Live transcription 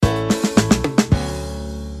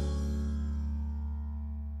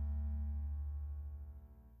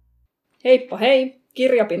Heippa hei!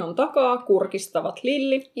 Kirjapinon takaa kurkistavat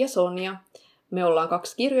Lilli ja Sonja. Me ollaan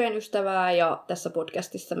 2 kirjojen ystävää ja tässä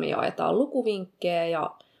podcastissa me jaetaan lukuvinkkejä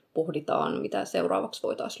ja pohditaan, mitä seuraavaksi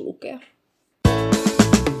voitaisiin lukea.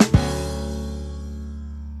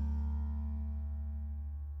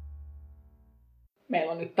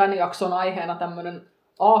 Meillä on nyt tämän jakson aiheena tämmöinen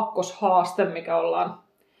aakkoshaaste, mikä ollaan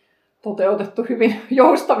toteutettu hyvin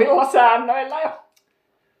joustavilla säännöillä. Ja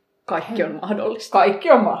kaikki on mahdollista.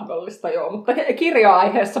 Kaikki on mahdollista, joo, mutta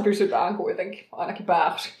kirja-aiheessa pysytään kuitenkin, ainakin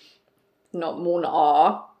pääosin. No mun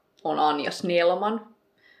A on Anja Snellman.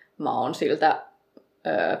 Mä oon siltä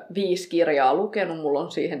 5 kirjaa lukenut. Mulla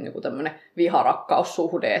on siihen niinku tämmönen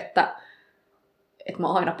viharakkaussuhde, että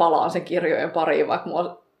mä aina palaan sen kirjojen pariin, vaikka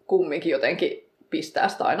mua kumminkin jotenkin pistää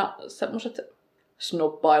sitä aina semmoset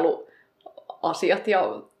snobbailuasiat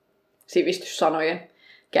ja sivistyssanojen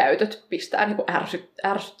käytöt pistää niinku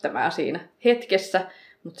ärsyttämään siinä hetkessä.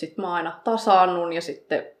 Mutta sitten mä aina tasaannun ja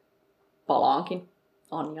sitten palaankin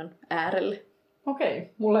Anjan äärelle.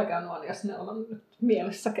 Okei, mulla ei käynyt Anja Snellman nyt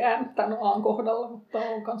mielessäkään tämän A:n kohdalla, mutta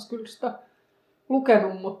olen kans kyllä sitä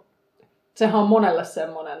lukenut, mutta sehän on monelle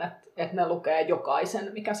semmoinen, että ne lukee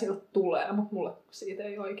jokaisen, mikä siltä tulee, mutta mulle siitä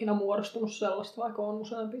ei ole ikinä muodostunut sellaista, vaikka olen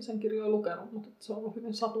useampia sen kirjoja lukenut, mutta se on ollut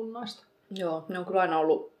hyvin satunnaista. Joo, ne on kyllä aina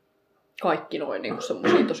ollut kaikki noin niin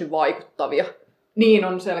semmoisia tosi vaikuttavia. Niin,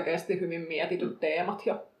 on selkeästi hyvin mietityt teemat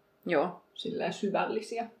ja joo. Silleen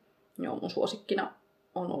syvällisiä. Joo, mun suosikkina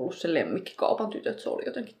on ollut se Lemmikkikaupan tytöt, se oli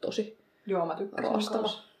jotenkin tosi joo, mä tykkäsin raastava.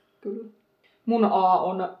 Kyllä. Mun A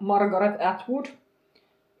on Margaret Atwood,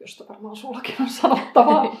 josta varmaan sullakin on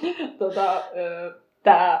sanottavaa.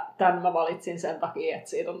 Tän mä valitsin sen takia, että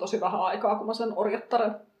siitä on tosi vähän aikaa, kun mä sen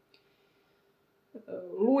Orjattaren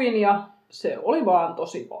luin. Ja se oli vaan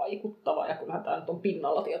tosi vaikuttava. Ja kyllähän tää nyt on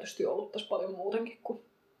pinnalla tietysti ollut tässä paljon muutenkin,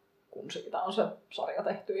 kun siitä on se sarja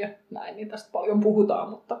tehty ja näin, niin tästä paljon puhutaan.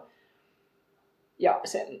 Mutta ja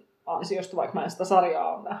sen ansiosta, vaikka mä en sitä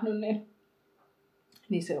sarjaa ole nähnyt,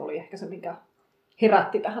 niin se oli ehkä se, mikä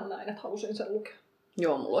herätti tähän näin, että halusin sen lukea.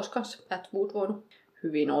 Joo, mulla olisi kanssa Atwood voinut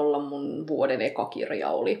hyvin olla. Mun vuoden eka kirja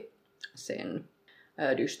oli sen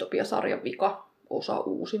dystopiasarjan vika osa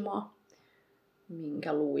Uusimaa,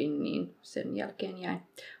 minkä luin, niin sen jälkeen jäin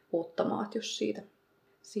ottamaan, että jos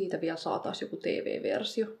siitä vielä saataisiin joku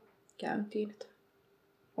TV-versio käyntiin.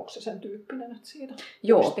 Onko se sen tyyppinen, että siitä?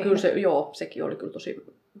 Joo, kyllä sekin oli kyllä tosi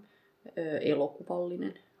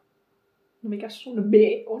elokuvallinen. No mikäs sun B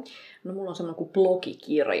on? No mulla on semmoinen kuin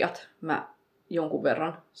blogikirjat. Mä jonkun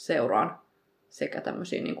verran seuraan sekä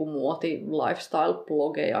tämmöisiä niin kuin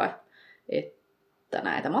muoti-lifestyle-blogeja, että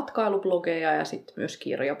näitä matkailublogeja ja sitten myös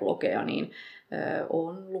kirjablogeja, niin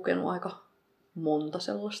olen lukenut aika monta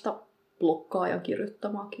sellaista bloggaajan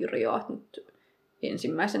kirjoittamaa kirjaa. Et nyt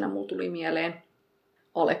ensimmäisenä mulla tuli mieleen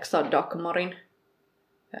Alexa Dagmarin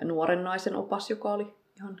Nuoren naisen opas, joka oli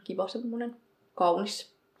ihan kiva semmoinen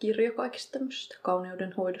kaunis kirja kaikista tämmöisistä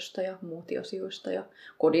kauneudenhoidosta ja muotiasioista ja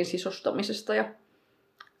kodin sisustamisesta ja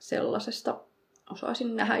sellaisesta.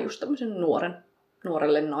 Osaisin nähdä just tämmöisen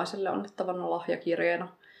nuorelle naiselle annettavana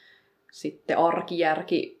lahjakirjeena. Sitten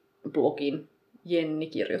Arkijärki-blogin Jenni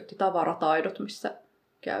kirjoitti Tavarataidot, missä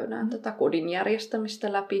käydään tätä kodin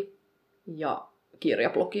järjestämistä läpi. Ja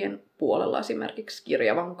kirjablogien puolella esimerkiksi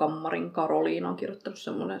Kirjavan kammarin Karoliina on kirjoittanut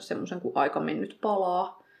semmoisen kuin Aika mennyt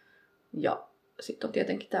palaa. Ja sitten on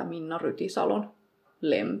tietenkin tämä Minna Rytisalon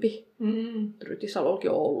Lempi.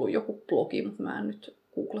 Rytisalollakin on ollut joku blogi, mutta mä en nyt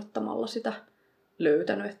googlettamalla sitä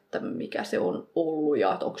löytänyt, että mikä se on ollut ja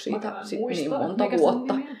onko siitä niin monta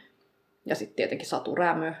vuotta. Ja sitten tietenkin Satu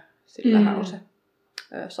Rämö, sillähän on se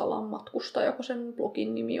Salamatkustaja, joka sen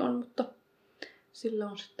blogin nimi on, mutta sillä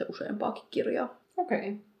on sitten useampaakin kirjaa.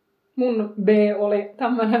 Okei. Mun B oli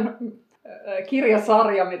tämmönen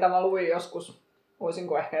kirjasarja, mitä mä luin joskus,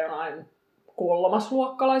 voisinko ehkä jonain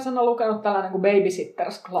 3-luokkalaisena lukenut, tällainen kuin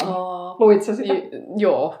Babysitters Club. Luit sä sitä?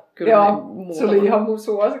 Joo, kyllä. Joo, se oli ihan mun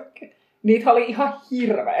suosikki. Niitä oli ihan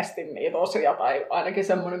hirveästi niitä osia, tai ainakin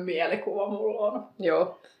semmoinen mielikuva mulla on.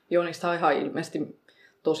 Joo, niistä on ihan ilmeisesti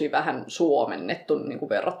tosi vähän suomennettu niin kuin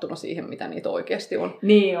verrattuna siihen, mitä niitä oikeasti on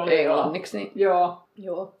niin oli, englanniksi. Niin,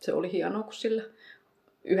 joo, se oli hienoa, kun sillä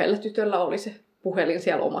yhdellä tytöllä oli se puhelin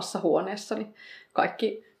siellä omassa huoneessa, niin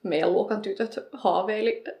kaikki meidän luokan tytöt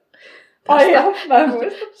haaveili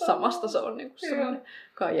samasta. Se on niin semmoinen,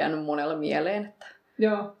 kai jäänyt monella mieleen, että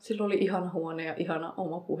sillä oli ihana huone ja ihana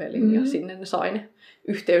oma puhelin ja sinne ne sai ne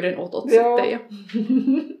yhteydenotot sitten. Ja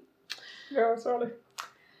joo, se oli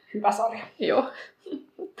hyvä sarja. Joo.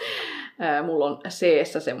 Mulla on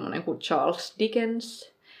C-ssä semmoinen kuin Charles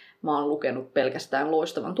Dickens. Mä oon lukenut pelkästään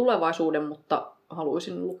Loistavan tulevaisuuden, mutta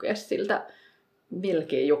haluaisin lukea siltä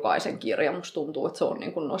melkein jokaisen kirjan. Musta tuntuu, että se on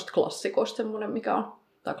niin kuin noista klassikoista semmoinen, mikä on,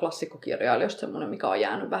 tai klassikkokirjailijoista semmoinen, mikä on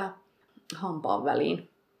jäänyt vähän hampaan väliin.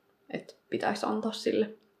 Että pitäisi antaa sille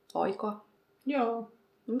aikaa. Joo.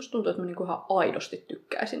 Musta tuntuu, että mä niinku ihan aidosti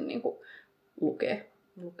tykkäisin niinku lukea,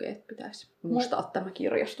 että pitäisi muistaa tämä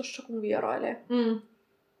kirjastossa, kun vierailee.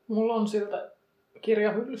 Mulla on siltä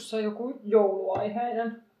kirjahyllyssä joku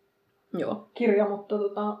jouluaiheinen kirja, mutta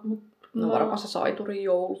No varmaan se Saiturin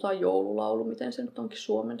joulu tai joululaulu, miten se nyt onkin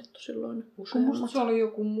suomennettu silloin useammat. Musta se oli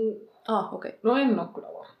joku muu. Okei. Okay. No en oo kyllä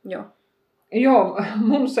varma. Joo,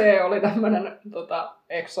 mun se oli tämmönen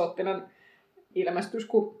eksoottinen ilmestys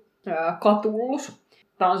kuin Catullus.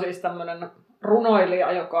 Tää on siis tämmönen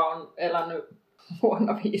runoilija, joka on elänyt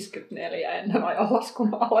vuonna 1954 ennen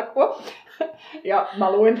ajanlaskun alkua. Ja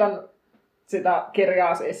mä luin sitä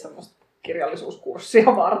kirjaa siis semmoista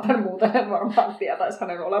kirjallisuuskurssia varten, muuten en varmaan tietäisi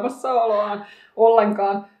hänen olemassaoloaan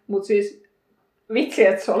ollenkaan. Mutta siis vitsi,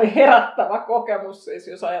 että se oli herättävä kokemus, siis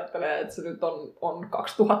jos ajattelee, että se nyt on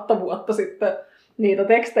 2000 vuotta sitten niitä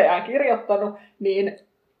tekstejä kirjoittanut, niin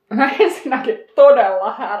ensinnäkin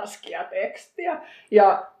todella härskiä tekstiä.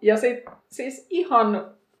 Ja sitten siis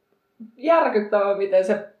ihan järkyttävää, miten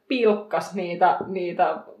se pilkkasi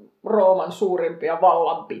niitä Rooman suurimpia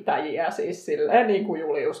vallanpitäjiä, siis silleen niin kuin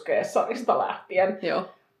Julius Caesarista lähtien. Joo.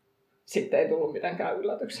 Sitten ei tullut mitenkään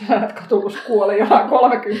yllätyksenä, että Catullus kuoli jonain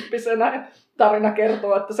 30-vuotiaana ja tarina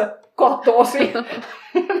kertoo, että se katosi.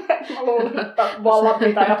 Mä luulen, että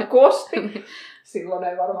vallanpitäjät kosti. Silloin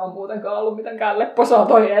ei varmaan muutenkaan ollut mitenkään lepposaa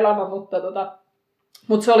toi elämä,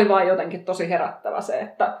 mutta se oli vaan jotenkin tosi herättävä se,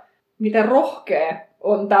 että miten rohkea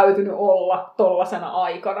on täytynyt olla tollasena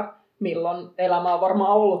aikana, milloin elämä on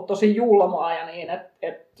varmaan ollut tosi julmaa ja niin,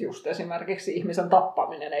 että just esimerkiksi ihmisen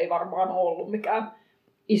tappaminen ei varmaan ollut mikään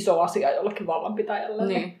iso asia jollekin vallanpitäjälle.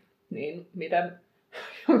 Niin miten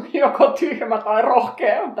joko tyhmä tai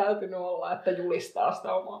rohkea on täytynyt olla, että julistaa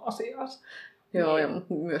sitä omaa asiaansa. Joo, ja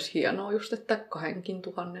myös hienoa just, että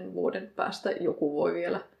 2000 vuoden päästä joku voi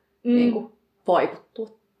vielä niin kuin, vaikuttua.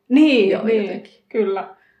 Niin,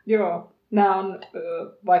 kyllä. Joo. Nämä on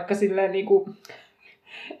vaikka silleen niin kuin,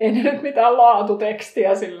 ei nyt mitään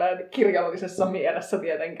laatutekstiä silleen kirjallisessa mielessä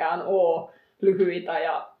tietenkään ole lyhyitä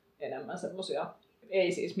ja enemmän semmoisia,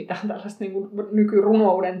 ei siis mitään tällaista niin kuin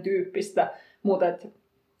nykyrunouden tyyppistä, mutta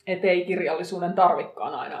et ei kirjallisuuden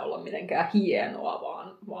tarvikaan aina olla mitenkään hienoa,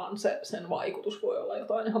 vaan sen vaikutus voi olla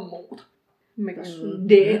jotain ihan muuta. Mikä sun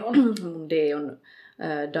D on? Mun D on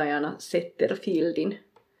Diana Setterfieldin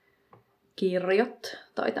kirjat,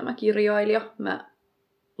 tai tämä kirjailija. Mä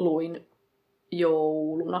luin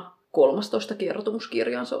jouluna 13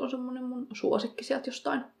 kertomuskirjan, se on semmoinen mun suosikki sieltä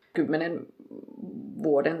jostain 10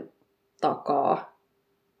 vuoden takaa,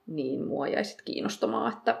 niin mua jäi sit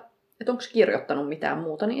kiinnostamaan, että onko se kirjoittanut mitään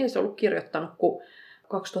muuta, niin ei se ollut kirjoittanut kuin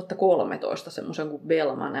 2013 semmoisen kuin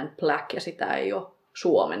Bellman and Black, ja sitä ei ole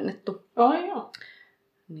suomennettu. Joo.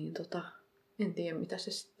 Niin en tiedä mitä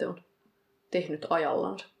se sitten on tehnyt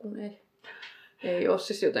ajallansa, kun ei ole.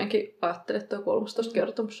 Siis jotenkin ajattelin, että tuo 13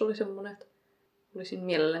 kertomus oli semmoinen, että olisin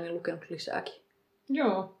mielelläni lukenut lisääkin.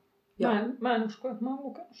 Joo. Mä en usko, että mä oon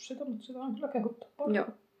lukenut sitä, mutta sitä on kyllä kehuttu paljon. Joo.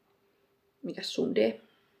 Mikäs sun D?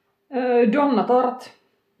 Donna Tartt.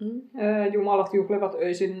 Jumalat juhlivat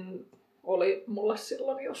öisin oli mulle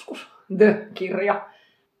silloin joskus The-kirja.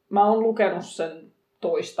 Mä oon lukenut sen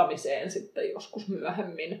toistamiseen sitten joskus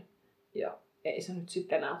myöhemmin. Ja ei se nyt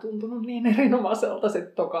sitten enää tuntunut niin erinomaiselta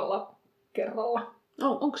sitten tokalla kerralla.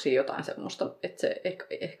 No, onko siinä jotain semmoista, että se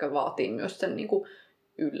ehkä vaatii myös sen niinku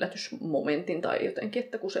yllätysmomentin tai jotenkin,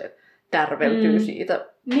 että kun se tärveltyy siitä.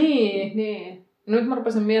 Niin. Nyt mä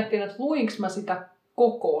rupesin miettimään, että luinko mä sitä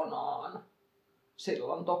kokonaan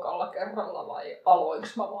silloin tokalla kerralla vai aloinko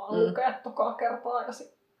mä vaan lukea tokaa kertaa ja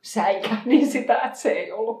säikähdin sitä, että se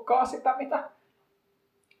ei ollutkaan sitä,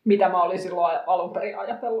 mitä mä olin silloin alun perin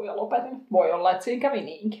ajatellut ja lopetin. Voi olla, että siinä kävi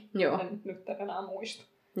niinkin. Joo. En nyt enää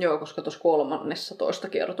muista. Joo, koska tuossa 13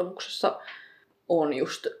 kertomuksessa on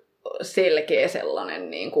just selkeä sellainen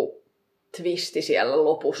niin kuin twisti siellä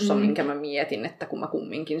lopussa, minkä mä mietin, että kun mä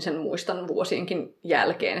kumminkin sen muistan vuosienkin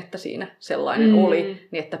jälkeen, että siinä sellainen oli,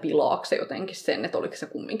 niin että pilaako se jotenkin sen, että oliko se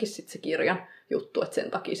kumminkin sitten se kirjan juttu, että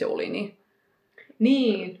sen takia se oli niin.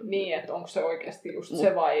 Niin, että onko se oikeasti just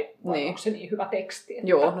se vai onko se niin hyvä teksti? Että...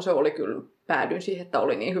 Joo, no se oli kyllä, päädyin siihen, että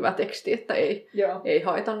oli niin hyvä teksti, että ei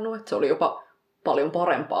haitannut, että se oli jopa paljon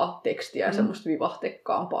parempaa tekstiä ja semmoista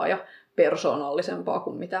vivahtekkaampaa ja persoonallisempaa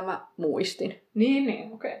kuin mitä mä muistin.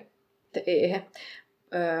 Niin, okei.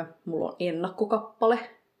 Mulla on ennakkokappale.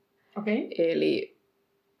 Okay. Eli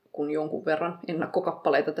kun jonkun verran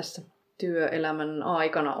ennakkokappaleita tässä työelämän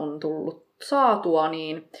aikana on tullut saatua,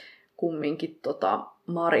 niin kumminkin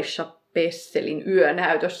Marisha Pesselin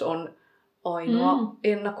Yönäytös on ainoa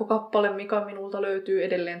ennakkokappale, mikä minulta löytyy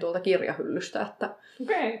edelleen tuolta kirjahyllystä, että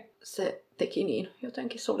se teki niin.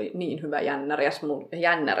 Jotenkin se oli niin hyvä jännäri, ja mun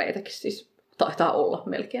jännäreitäkin siis taitaa olla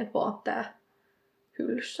melkein vaan tää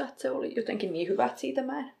hyllyssä, että se oli jotenkin niin hyvä, että siitä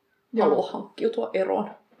mä en halua hankkiutua eroon.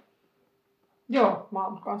 Joo, mä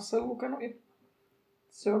oon kanssa lukenut.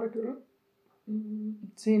 Se oli kyllä,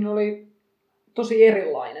 siinä oli tosi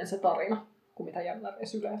erilainen se tarina kuin mitä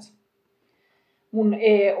jännäreissä yleensä. Mun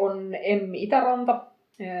on Emmi Itäranta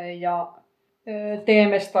ja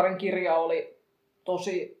T-mestarin kirja oli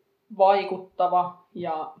tosi vaikuttava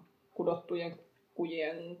ja Kudottujen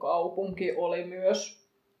kujien kaupunki oli myös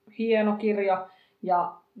hieno kirja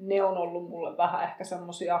ja ne on ollut mulle vähän ehkä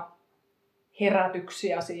semmosia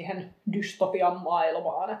herätyksiä siihen dystopian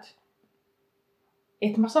maailmaan,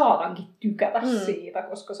 että mä saatankin tykätä siitä,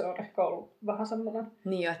 koska se on ehkä ollut vähän semmoinen.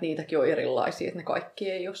 Niin, että niitäkin on erilaisia, että ne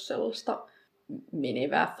kaikki ei ole sellaista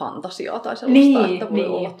menevää fantasiaa tai sellaista, että voi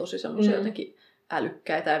olla tosi semmoisia jotenkin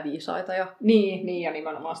älykkäitä ja viisaita. Ja... Niin, ja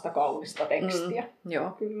nimenomaan sitä kaunista tekstiä.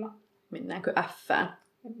 Joo. Kyllä. Mennäänkö F:ään?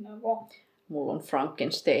 Mennään vaan. Mulla on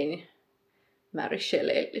Frankenstein Mary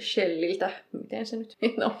Shelliltä. Miten se nyt?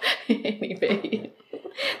 No, anyway.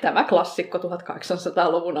 Tämä klassikko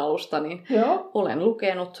 1800-luvun alusta, niin olen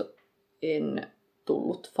lukenut. En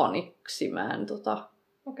tullut faniksi. Mä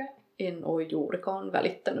en ole juurikaan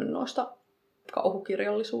välittänyt noista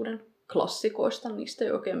kauhukirjallisuuden klassikoista. Niistä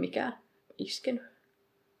ei oikein mikään iskenyt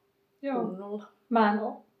kunnolla. Mä en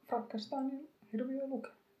ole Frankensteinin hirviä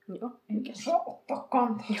lukenut. Joo, enkä saa ottaa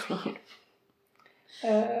kantaa.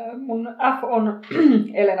 Mun F on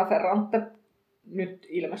Elena Ferrante. Nyt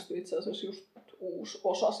ilmestyi itse asiassa just uusi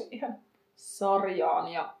osa siihen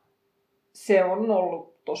sarjaan. Ja se on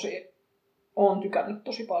ollut olen tykännyt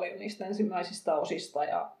tosi paljon niistä ensimmäisistä osista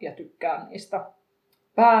ja tykkään niistä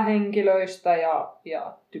päähenkilöistä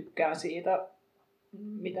ja tykkään siitä,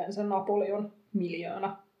 miten se Napoleon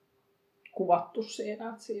miljöönä kuvattu siinä,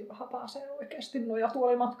 että siinä vähän pääsee oikeasti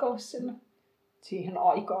nojatuolimatkalle sinne siihen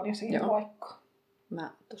aikaan ja siihen paikkaan.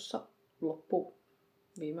 Mä tuossa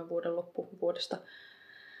viime vuoden loppuvuodesta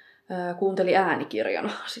kuuntelin äänikirjana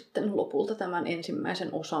sitten lopulta tämän ensimmäisen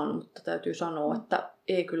osan, mutta täytyy sanoa, että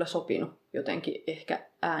ei kyllä sopinut jotenkin ehkä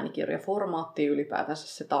äänikirjaformaattiin ylipäätänsä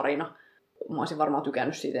se tarina. Mä olisin varmaan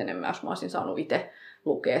tykännyt siitä enemmän, jos mä olisin saanut itse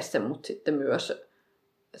lukea sen, mutta sitten myös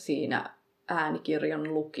siinä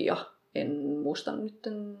äänikirjan lukija, en muista nyt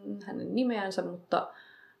hänen nimeänsä, mutta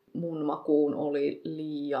mun makuun oli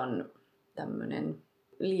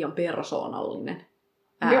liian persoonallinen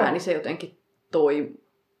ääni. Se jotenkin toi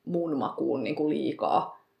mun makuun niin kuin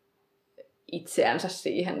liikaa itseänsä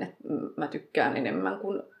siihen, että mä tykkään enemmän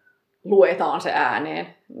kun luetaan se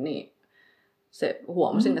ääneen, niin se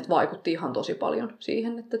huomasin, että vaikutti ihan tosi paljon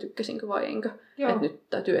siihen, että tykkäsinkö vai enkö. Että nyt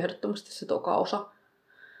täytyy ehdottomasti se toka osa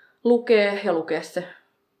lukea se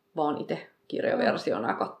vaan itse kirjaversiona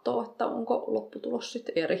ja katsoa, että onko lopputulos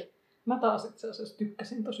sitten eri. Mä taas itse asiassa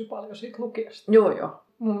tykkäsin tosi paljon siitä lukijasta. Joo.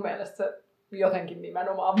 Mun mielestä se jotenkin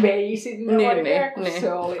nimenomaan vei sinne kun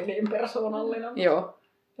se oli niin persoonallinen. Joo.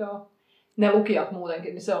 Ne lukijat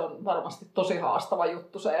muutenkin, niin se on varmasti tosi haastava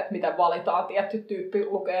juttu se, että miten valitaan tietty tyyppi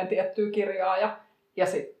lukeen tiettyä kirjaa ja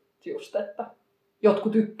sitten just, että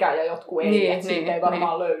jotkut tykkää ja jotkut ei, että siitä ei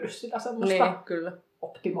varmaan löydy sitä semmoista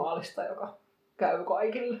optimaalista, joka käy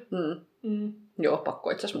kaikille. Joo, pakko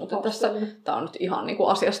itse asiassa muuten tässä. Tämä on nyt ihan niin kuin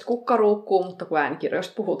asiasta kukkaruukkuu, mutta kun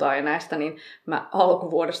äänikirjoista puhutaan ja näistä, niin mä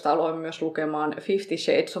alkuvuodesta aloin myös lukemaan 50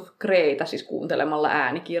 Shades of Greytä, siis kuuntelemalla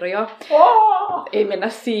äänikirjaa. Ei mennä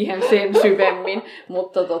siihen sen syvemmin,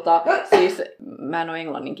 mutta siis mä en ole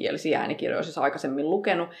englanninkielisiä äänikirjoja siis aikaisemmin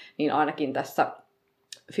lukenut, niin ainakin tässä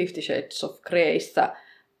 50 Shades of Greyssä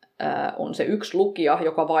on se yksi lukija,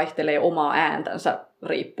 joka vaihtelee omaa ääntänsä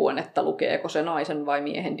riippuen, että lukeeko se naisen vai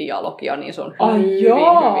miehen dialogia, niin se on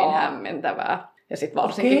hyvin hämmentävää. Ja sitten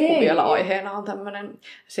varsinkin, kun vielä aiheena on tämmöinen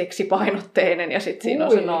seksipainotteinen, ja sitten siinä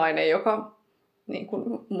on se nainen, joka niin kuin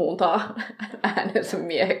muuntaa äänensä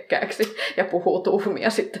miehekkääksi ja puhuu tuhmia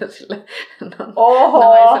sitten sille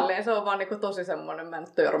naiselleen. Se on vaan niin kuin tosi semmoinen, mä en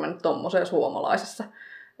törmännyt tommoseen suomalaisessa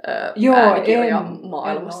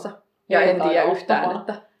äänikirjamaailmassa. Ja en tiedä yhtään,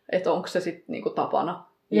 että onko se sitten niinku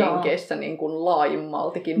tapana Jenkeissä niinku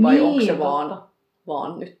laajimmaltikin vai onko se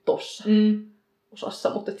vaan nyt tossa osassa.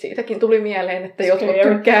 Mutta siitäkin tuli mieleen, että jotkut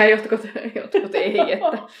tykkää, jotkut ei.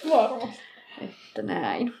 Että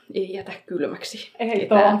näin. Ei jätä kylmäksi. Ei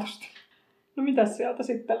taatusti. No mitäs sieltä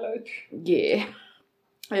sitten löytyy?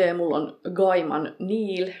 Mulla on Gaiman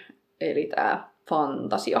Neil, eli tää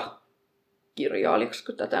fantasia kirjailijaksi,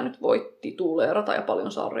 kun tätä nyt voi tituleerata ja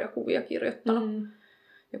paljon sarjakuvia kirjoittanut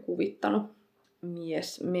ja kuvittanut.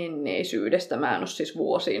 Mies menneisyydestä. Mä en ole siis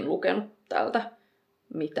vuosiin lukenut tältä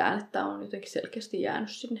mitään, että on jotenkin selkeästi jäänyt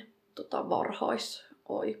sinne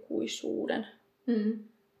varhaisaikuisuuden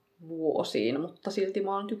vuosiin, mutta silti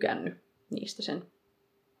mä oon tykännyt niistä sen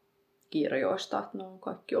kirjoista, että ne on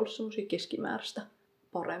kaikki ollut semmosia keskimääräistä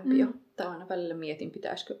parempia. Tai aina välillä mietin,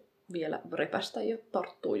 pitäisikö vielä repästä ja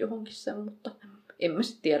tarttua johonkin sen, mutta en mä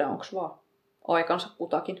sit tiedä, onko vaan aikansa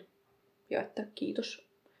kutakin. Ja että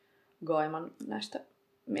kiitos Gaiman näistä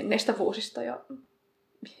menneistä vuosista ja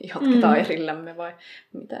jatketaan erillämme vai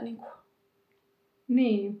mitä niinku.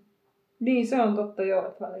 Niin, se on totta jo,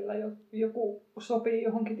 että välillä joku sopii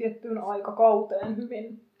johonkin tiettyyn aikakauteen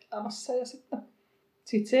hyvin elämässä ja sitten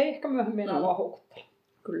se ei ehkä myöhemmin enää vaan houkuttele.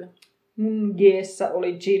 Kyllä. Mun G:ssä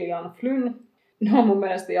oli Gillian Flynn. Ne on mun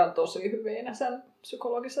mielestä ihan tosi hyviä sen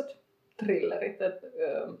psykologiset thrillerit.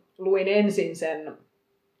 Luin ensin sen,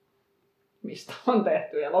 mistä on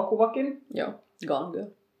tehty elokuvakin. Joo, Gone Girl.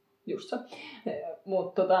 Just se.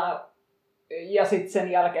 Ja sitten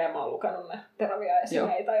sen jälkeen mä oon lukenut ne teräviä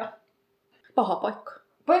esineitä. Ja... Paha paikka.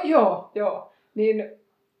 Joo. Niin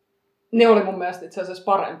ne oli mun mielestä itse asiassa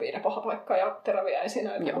parempia ne paha paikka ja teräviä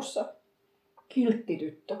esineitä kuin se Kiltti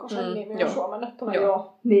tyttö, kun sen nimi on suomennettuna.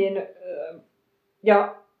 Joo. Niin,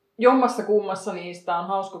 ja jommassa kummassa niistä on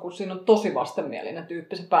hauska, kun siinä on tosi vastenmielinen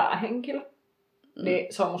tyyppi se päähenkilö.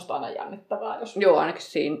 Niin se on musta aina jännittävää. Jos... Joo, ainakin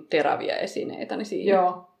siinä teräviä esineitä, niin siinä...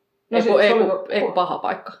 Joo. No ei paha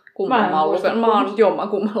paikka. Kumman mä oon lukenut. Mä oon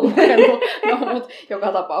jommankumman lukenut. Mutta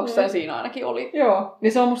joka tapauksessa siinä ainakin oli. Joo,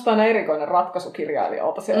 niin se on musta aina erikoinen ratkaisu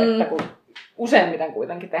kirjailijalta se, että kun useimmiten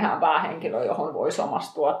kuitenkin tehdään päähenkilö, johon voi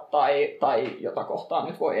samastua tai jota kohtaan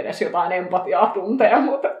nyt voi edes jotain empatiaa tuntea,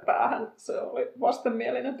 mutta päähän se oli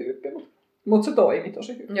vastenmielinen tyyppi. Mutta se toimi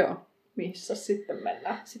tosi hyvin. Joo. Missä sitten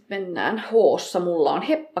mennään? Sitten mennään H:ssa. Mulla on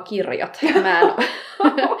heppakirjat.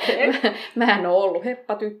 Mä en ole ollut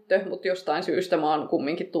heppatyttö, mutta jostain syystä mä oon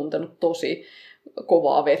kumminkin tuntenut tosi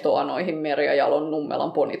kovaa vetoa noihin Merja Jalon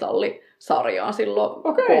Nummelan Ponitalli-sarjaan silloin,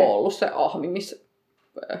 kun on ollut se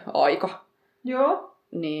ahmimisaika. Joo.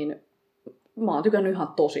 Niin mä oon tykännyt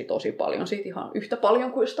ihan tosi paljon siitä, ihan yhtä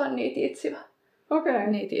paljon kuin jostain Niiti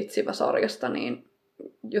etsivä sarjasta, niin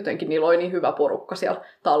jotenkin niillä oli niin hyvä porukka siellä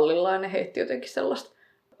tallilla ja ne heitti jotenkin sellaista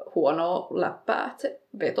huonoa läppää, että se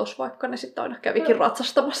vetosi, vaikka ne sitten aina kävikin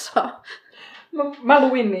ratsastamassa. Mä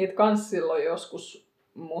luin niitä kans silloin joskus,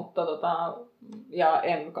 mutta ja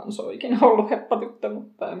en kans ole ikinä ollut heppatyttö,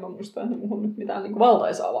 mutta en mä muista, että muhun nyt mitään niin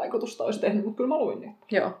valtaisaa vaikutusta olisi tehnyt, mutta kyllä mä luin niitä.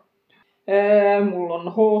 Joo. Mulla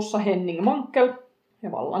on H:ssa Henning Mankell ja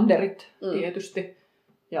Wallanderit tietysti.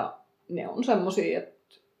 Ja ne on semmosia, että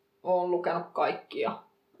oon lukenut kaikki ja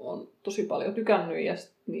oon tosi paljon tykännyt ja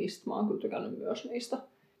niistä mä oon kyllä tykännyt myös niistä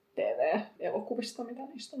TV-elokuvista, mitä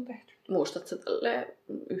niistä on tehty. Muistatko tälleen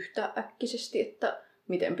yhtä äkkisesti, että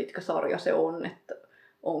miten pitkä sarja se on, että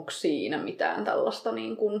onko siinä mitään tällaista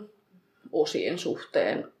niin kuin osien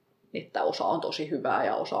suhteen, että osa on tosi hyvää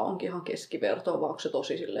ja osa onkin ihan keskivertoa, vai onko se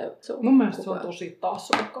tosi silleen... Mun mielestä se on tosi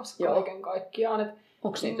tasokas kaiken kaikkiaan.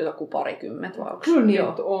 Onko niitä joku parikymmentä vai onko... Kyllä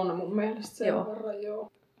niitä on mun mielestä sen verran,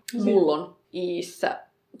 joo. Mulla on Iissä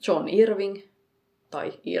John Irving,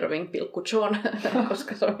 tai Irving-John,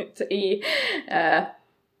 koska se on nyt se I.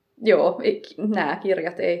 Nämä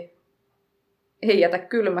kirjat ei jätä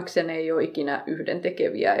kylmäksi ja ne ei ole ikinä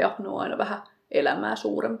yhdentekeviä ja ne on aina vähän elämää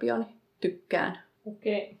suurempia, niin tykkään.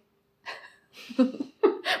 Okei.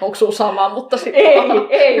 Onko sulla sama, mutta sitten...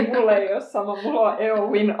 Ei, mulla ei ole sama. Mulla on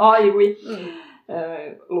Eowyn Ivy,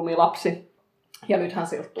 Lumilapsi. Ja nythän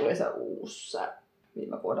siltä tuli se uusi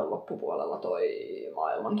viime vuoden loppupuolella toi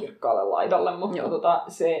Maailman kirkkaalle laidalle, mutta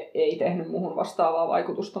se ei tehnyt muhun vastaavaa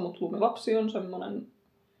vaikutusta, mutta Lumilapsi on semmoinen,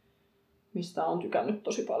 mistä on tykännyt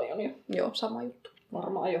tosi paljon. Ja joo, sama juttu.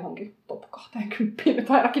 Varmaan johonkin top 20 nyt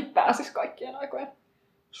ainakin pääsis kaikkien aikojen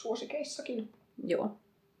suosikeissakin. Joo.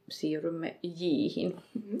 Siirrymme Jiihin.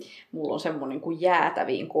 Mulla on semmoinen kuin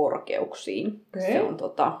Jäätäviin korkeuksiin. Okay. Se on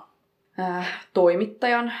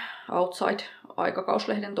toimittajan,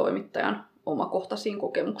 Outside-aikakauslehden toimittajan omakohtaisiin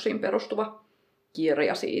kokemuksiin perustuva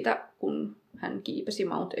kirja siitä, kun hän kiipesi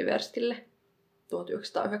Mount Everestille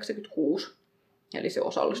 1996. Eli se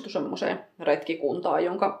osallistui semmoiseen retkikuntaan,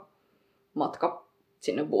 jonka matka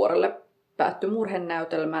sinne vuorelle päättyi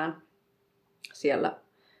murhenäytelmään. Siellä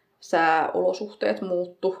sääolosuhteet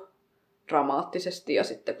muuttu dramaattisesti ja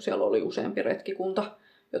sitten kun siellä oli useampi retkikunta,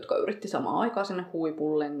 jotka yritti samaan aikaan sinne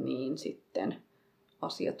huipulle, niin sitten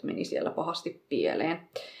asiat meni siellä pahasti pieleen.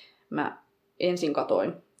 Mä ensin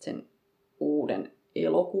katoin sen uuden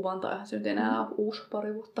elokuvan, tai se nyt enää uusi,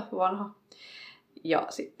 pari vuotta vanha. Ja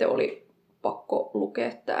sitten oli pakko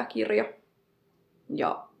lukea tämä kirja.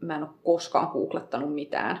 Ja mä en ole koskaan googlettanut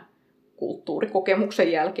mitään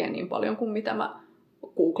kulttuurikokemuksen jälkeen niin paljon kuin mitä mä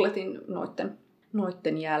googletin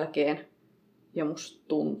noitten jälkeen. Ja musta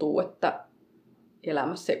tuntuu, että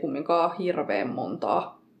elämässä ei kumminkaan hirveän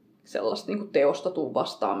montaa sellaista niin kuin teosta tuu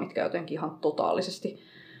vastaan, mitkä jotenkin ihan totaalisesti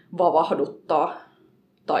vavahduttaa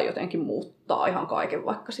tai jotenkin muuttaa ihan kaiken,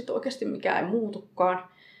 vaikka sit oikeasti mikään ei muutukaan.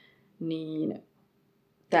 Niin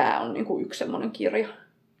tää on niin kuin yksi semmoinen kirja.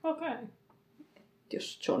 Okei.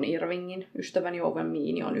 Jos John Irvingin Ystäväni Owen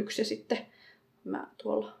Meany on yksi, ja sitten mä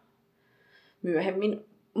tuolla myöhemmin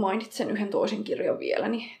mainitsen yhden toisen kirjan vielä,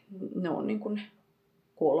 niin ne on niin kuin ne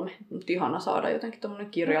 3. Mutta ihana saada jotenkin tommonen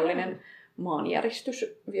kirjallinen maanjäristys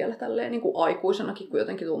vielä tälleen niin kuin aikuisenakin, kun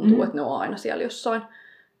jotenkin tuntuu, että ne on aina siellä jossain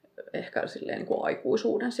ehkä silleen niin kuin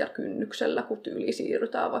aikuisuuden siellä kynnyksellä, kun tyyliin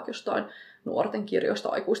siirrytään vaikka jostain nuorten kirjoista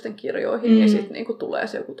aikuisten kirjoihin, ja sitten niin kuin tulee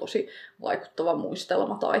se joku tosi vaikuttava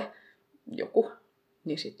muistelma tai joku.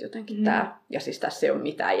 Niin sitten jotenkin tämä, ja siis tässä ei ole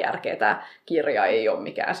mitään järkeä, tämä kirja ei ole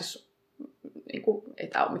mikään, siis niinku, ei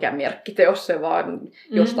tämä ole mikään merkkiteos, se vaan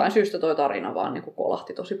jostain syystä toi tarina vaan niinku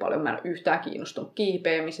kolahti tosi paljon. Mä en yhtään kiinnostunut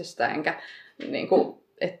kiipeämisestä, enkä niinku,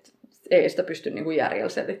 ei sitä pysty niinku järjellä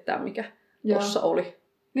selittämään, mikä tuossa oli.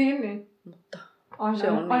 Niin. Mutta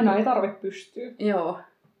aina ei tarvitse pystyä. Joo.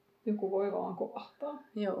 Joku voi vaan kolahtaa.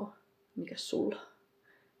 Joo. Mikäs sulla?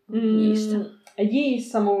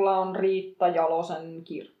 Jiissä mulla on Riitta Jalosen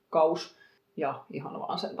Kirkkaus. Ja ihan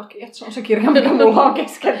vaan sen takia, että se on se kirja, mikä mulla on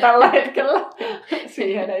kesken tällä hetkellä.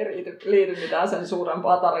 Siihen ei liity mitään sen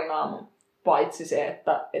suurempaa tarinaa, paitsi se,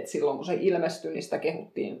 että silloin kun se ilmestyi, niin sitä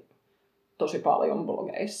kehuttiin tosi paljon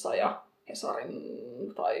blogeissa ja Hesarin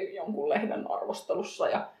tai jonkun lehden arvostelussa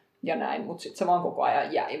ja näin. Mutta sitten se vaan koko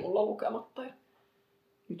ajan jäi mulla lukematta. Ja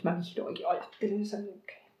nyt mä vihdoinkin ajattelin sen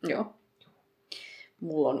lukea. Joo.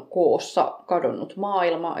 Mulla on koossa Kadonnut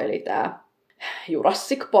maailma, eli tämä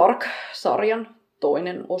Jurassic Park-sarjan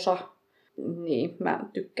toinen osa. Niin, mä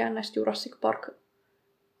tykkään näistä Jurassic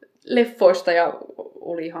Park-leffoista ja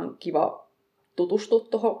oli ihan kiva tutustua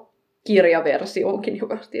tuohon kirjaversioonkin,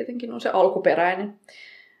 joka tietenkin on se alkuperäinen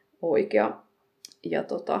oikea. Ja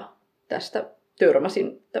tästä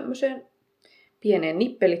törmäsin tämmöiseen pieneen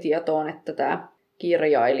nippelitietoon, että tämä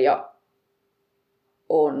kirjailija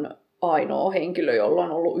on ainoa henkilö, jolla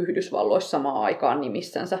on ollut Yhdysvalloissa samaan aikaan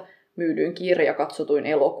nimissänsä myydyin kirja, katsotuin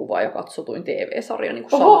elokuva ja katsotuin TV-sarja niin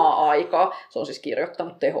kuin samaan aikaan. Se on siis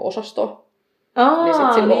kirjoittanut teho-osastoa. Niin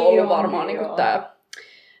sitten silloin on ollut varmaan niin tämä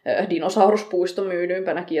Dinosauruspuisto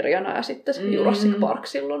myydyimpänä kirjana ja sitten se Jurassic Park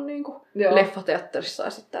silloin niin kuin leffateatterissa ja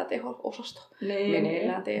sitten tämä teho-osasto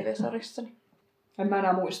meneillään TV-sarjassa. En mä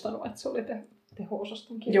enää muistanut, että se oli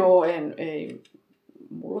teho-osaston kirja. Joo, ei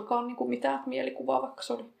mullakaan niin kuin mitään mielikuvaa, vaikka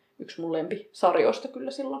se oli yksi mun lempisarjoista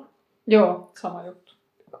kyllä silloin. Joo, sama juttu.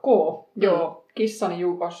 Joo, Kissani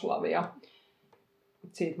Jugoslavia.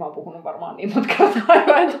 Siitä mä oon puhunut varmaan niin monta kertaa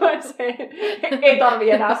jo, että se ei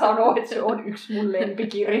tarvi enää sanoa, että se on yksi mun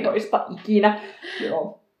lempikirjoista ikinä.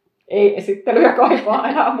 Joo, ei esittelyä kaipaa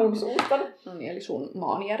enää mun suusta. No niin, eli sun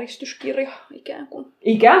maanjäristyskirja ikään kuin.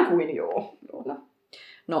 Ikään kuin joo.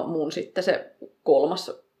 No mun sitten se 3.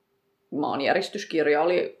 maanjäristyskirja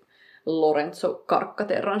oli Lorenzo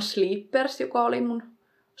Carcaterran Sleepers, joka oli mun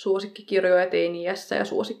suosikkikirjoja teini-iässä ja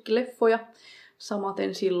suosikkileffoja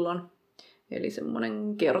samaten silloin. Eli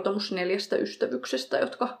semmoinen kertomus 4 ystävyksestä,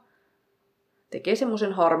 jotka tekee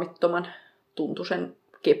semmoisen harmittoman tuntuisen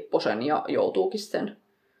kepposen ja joutuukin sen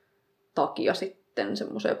takia sitten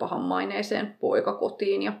semmoiseen pahanmaineeseen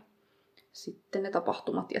poikakotiin. Ja sitten ne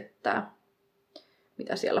tapahtumat jättää,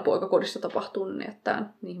 mitä siellä poikakodissa tapahtuu, ne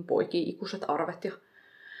jättää niihin poikiin ikuiset arvet ja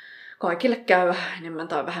kaikille käy enemmän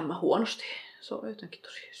tai vähemmän huonosti. Se on jotenkin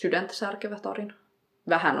tosi sydäntä särkevä tarina.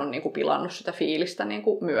 Vähän on niin kuin pilannut sitä fiilistä niin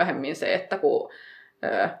kuin myöhemmin se, että kun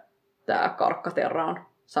tämä Carcaterra on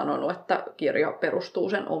sanonut, että kirja perustuu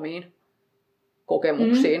sen omiin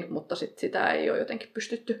kokemuksiin, mutta sit sitä ei ole jotenkin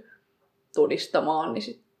pystytty todistamaan, niin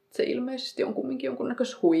sit se ilmeisesti on kumminkin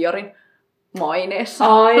jonkunnäköisen huijarin maineessa.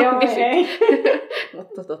 Ei.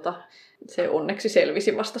 Mutta se onneksi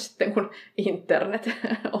selvisi vasta sitten, kun internet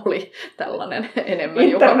oli tällainen enemmän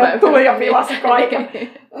internet joka päivä. Tuli ja pilasi kaiken.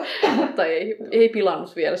 Mutta ei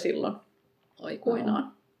pilannut vielä silloin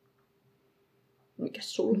aikoinaan.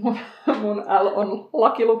 Mikäs sulla? Mun L on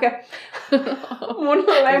lakiluke. Mun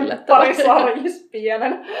lempparisarjis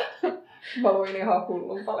pienen. Mä luin ihan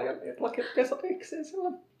hullun paljon niitä lakilukesarikseen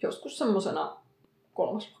silloin. Joskus semmosena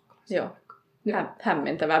 3. luokkalaisena. Joo.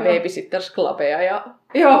 hämmentävää Joo. Babysitters Clubia ja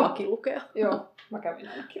Joo. lakilukea. Joo, mä kävin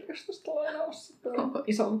aina kirjastosta lainaamassa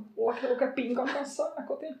ison lakilukepinkan kanssa aina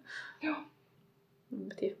kotiin. Joo. En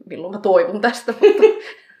tiedä, milloin mä toivon tästä,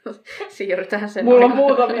 mutta siirrytään sen Mulla on aikaan.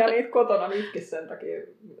 muutamia niitä kotona nytkin sen takia,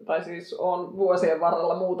 tai siis on vuosien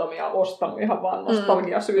varrella muutamia ostanut ihan vaan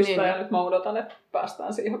nostalgiasyistä, niin. ja nyt mä odotan, että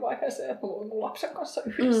päästään siihen vaiheeseen, että mä voin mun lapsen kanssa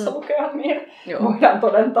yhdessä lukea, niin Joo. voidaan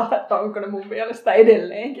todentaa, että onko ne mun mielestä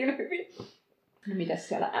edelleenkin hyvin. No mitäs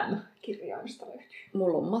siellä M-kirjaimista löytyy?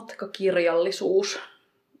 Mulla on matkakirjallisuus.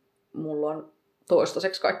 Mulla on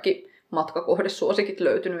toistaiseksi kaikki matkakohdesuosikit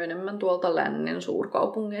löytynyt enemmän tuolta lännen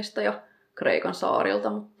suurkaupungeista ja Kreikan saarilta,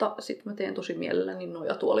 mutta sitten mä teen tosi mielelläni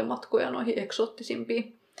nojatuolimatkoja noihin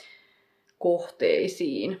eksoottisimpiin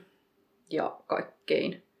kohteisiin. Ja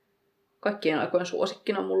kaikkien aikojen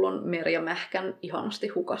suosikkina mulla on Merja Mähkän Ihanasti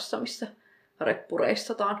hukassa, missä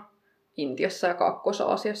reppureissataan Intiassa ja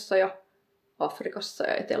Kaakkois-Aasiassa ja Afrikassa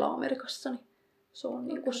ja Etelä-Amerikassa. Niin se on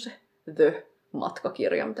niinku se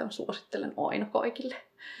The-matkakirja, mitä mä suosittelen aina kaikille.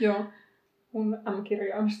 Joo. Mun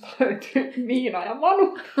M-kirjaimista löytyy Miina ja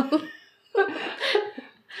Manu.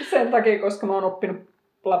 Sen takia, koska mä oon oppinut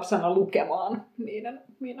lapsena lukemaan niiden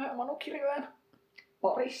Miina ja Manu-kirjojen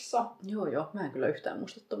parissa. Joo. Mä en kyllä yhtään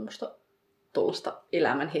muista tuollaista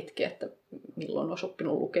elämän hetkeä, että milloin olisi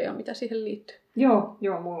oppinut lukea ja mitä siihen liittyy. Joo,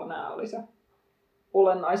 mulla nää oli se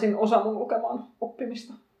olennaisin osa mun lukemaan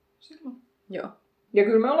oppimista silloin. Joo. Ja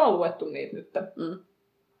kyllä me ollaan luettu niitä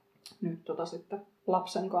nyt sitten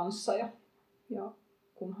lapsen kanssa. Ja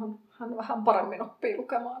kunhan hän vähän paremmin oppii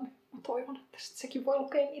lukemaan, niin mä toivon, että sekin voi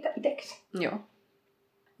lukea niitä itseksi. Joo.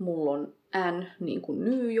 Mulla on N niin kuin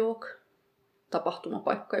New York,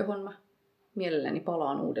 tapahtumapaikka, johon mä mielelläni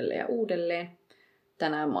palaan uudelleen ja uudelleen.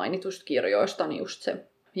 Tänään mainituista kirjoista, niin just se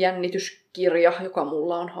jännityskirja, joka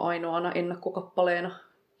mulla on ainoana ennakkokappaleena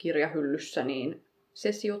kirjahyllyssä, niin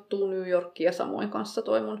se sijoittuu New Yorkiin ja samoin kanssa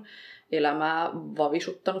toi mun elämää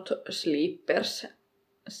vavisuttanut Sleepers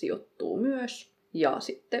sijoittuu myös. Ja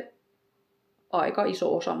sitten aika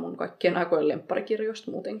iso osa mun kaikkien aikojen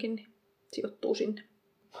lempparikirjoista muutenkin niin sijoittuu sinne.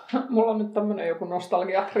 Mulla on nyt tämmönen joku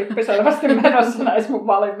nostalgiatrippi selvästi menossa näissä mun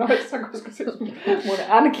valinnoissa, koska siis mun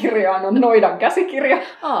N-kirjaan on Noidan käsikirja.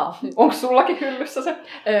 Onko sullakin hyllyssä se?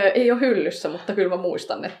 Ei ole hyllyssä, mutta kyllä mä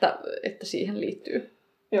muistan, että siihen liittyy.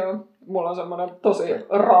 Joo, mulla on semmoinen tosi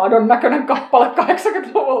raadon näköinen kappale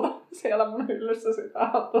 80-luvulta siellä mun hyllyssä. Sitä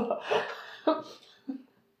on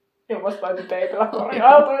ilmastointiteipillä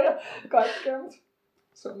korjailtu ja kaikkea.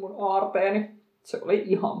 Se on mun aarteeni. Se oli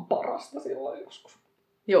ihan parasta silloin joskus.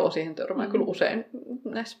 Joo, siihen törmää kyllä usein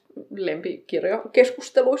näissä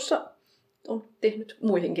lempikirjakeskusteluissa on tehnyt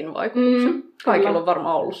muihinkin vaikutuksen. Kaikilla on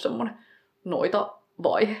varmaan ollut semmoinen noita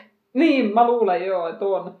vaihe. Niin, mä luulen joo, että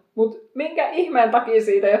on. Mut minkä ihmeen takia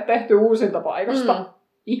siitä ei ole tehty uusintapaikasta?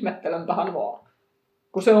 Ihmettelenpähän vaan.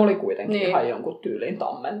 Kun se oli kuitenkin ihan jonkun tyylin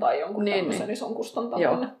tammen tai jonkun tämmöisen ison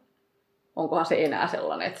kustantamon. Onkohan se enää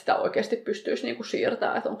sellainen, että sitä oikeasti pystyisi niinku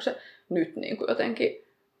siirtämään, että onko se nyt niinku jotenkin,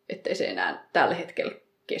 ettei se enää tällä hetkellä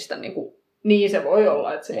kestä niinku. Niin se voi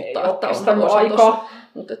olla, että se ei ole kestänyt aikaa.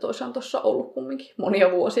 Mutta toisaan tuossa ollut kumminkin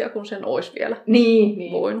monia vuosia, kun sen olisi vielä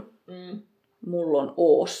voinut. Mulla on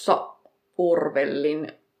Oossa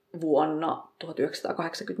Orwellin vuonna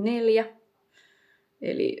 1984,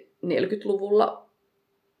 eli 40-luvulla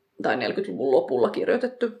tai 40-luvun lopulla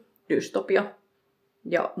kirjoitettu dystopia.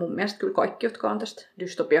 Ja mun mielestä kyllä kaikki, jotka on tästä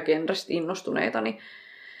dystopia-genrestä innostuneita, niin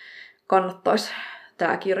kannattaisi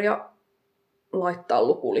tämä kirja laittaa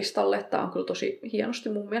lukulistalle. Tämä on kyllä tosi hienosti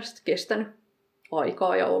mun mielestä kestänyt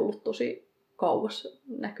aikaa ja ollut tosi kauas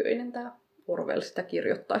näköinen tämä Orwell sitä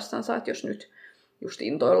kirjoittaessansa. Että jos nyt just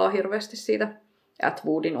intoillaan hirveästi siitä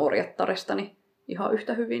Atwoodin Orjattaresta, niin ihan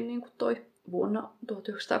yhtä hyvin niin kuin toi vuonna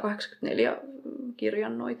 1984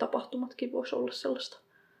 kirjan noi tapahtumatkin voisi olla sellaista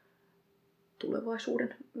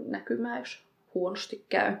tulevaisuuden näkymää, jos huonosti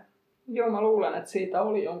käy. Joo, mä luulen, että siitä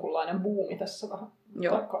oli jonkunlainen buumi tässä vähän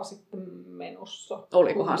aikaa sitten menossa.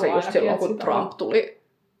 Olikohan se just silloin, kun Trump tuli,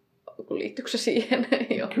 liittyykö se siihen?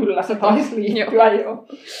 Kyllä se taisi liittyä, joo.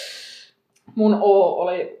 Mun O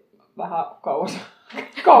oli vähän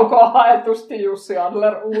kaukaa haetusti Jussi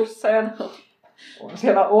Adler-Uusseen. On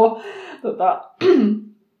siellä O.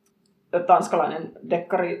 Tanskalainen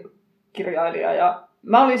dekkarikirjailija. Ja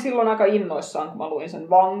mä olin silloin aika innoissaan, kun mä luin sen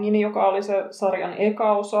Vangin, joka oli se sarjan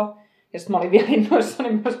eka osa. Ja sitten mä olin vielä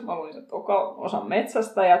innoissani myös, kun mä luin sen osan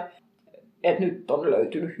Metsästäjät. Että nyt on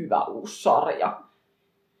löytynyt hyvä uusi sarja.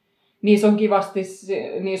 Niissä on kivasti,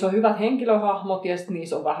 niissä on hyvät henkilöhahmot ja sitten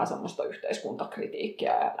niissä on vähän semmoista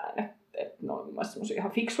yhteiskuntakritiikkiä ja näin. Että ne on mun mielestä semmosia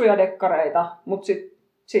ihan fiksuja dekkareita. Mutta sitten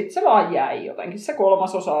sitten se vaan jäi jotenkin. Se 3.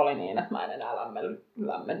 osa oli niin, että mä en enää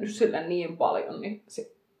lämmennyt sille niin paljon, niin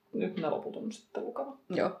nyt ne loput on sitten lukemat.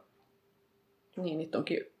 Joo. Niin, niitä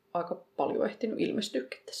onkin aika paljon ehtinyt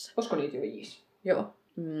ilmestyäkin tässä. Olisiko niitä jo 5? Joo.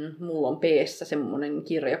 Mulla on P:ssä semmonen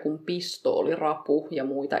kirja kuin Pistooli, Rapu ja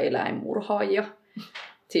muita eläinmurhaajia.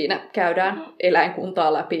 Siinä käydään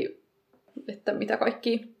eläinkuntaa läpi, että mitä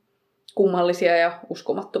kaikkia kummallisia ja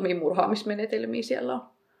uskomattomia murhaamismenetelmiä siellä on.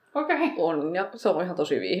 On, ja se on ihan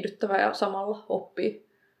tosi viihdyttävä ja samalla oppii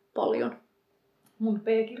paljon. Mun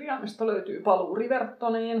P-kirjaimesta löytyy Paluu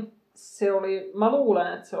Rivertoniin. Mä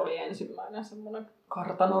luulen, että se oli ensimmäinen semmoinen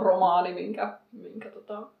kartanoromaani, minkä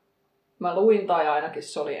mä luin, tai ainakin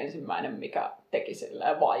se oli ensimmäinen, mikä teki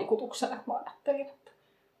silleen vaikutuksen, että mä ajattelin, että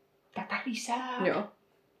tätä lisää. Joo.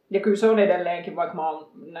 Ja kyllä se on edelleenkin, vaikka mä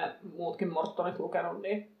oon ne muutkin Mortonit lukenut,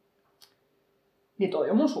 niin toi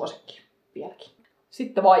on mun suosikki vieläkin.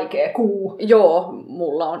 Sitten Vaikea kuu. Joo,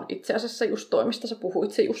 mulla on itse asiassa just toi, mistä sä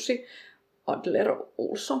puhuit, se Jussi Adler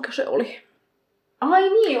Olssonko se oli. Ai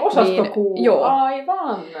niin, osastokuu. Niin, joo.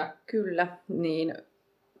 Aivan. Kyllä, niin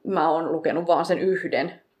mä oon lukenut vaan sen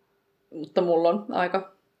yhden, mutta mulla on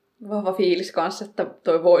aika vahva fiilis kanssa, että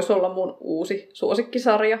toi voisi olla mun uusi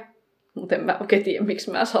suosikkisarja. Mutta en mä oikein tiedä,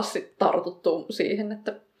 miksi mä en saa sit tartuttua siihen,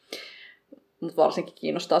 että mut varsinkin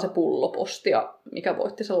kiinnostaa se Pullopostia, mikä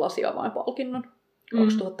voitti sen Lasiavain-palkinnon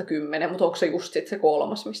 2010, mutta onko se just sit se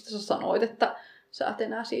 3, mistä sä sanoit, että sä et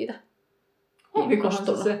enää siitä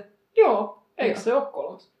innostunut? Se? Joo, eikö se ole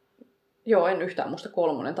 3? Joo, en yhtään muista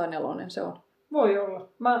 3 tai 4 se on. Voi olla.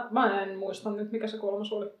 Mä en muista nyt, mikä se 3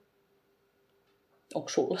 oli. Onko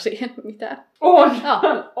sulla siihen mitään? On!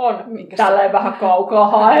 Tälleen vähän kaukaa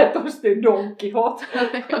haetusti Don Quixote.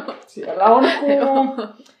 Siellä on kuu.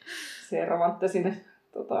 Cervantesin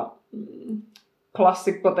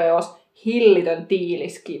klassikkoteos Hillitön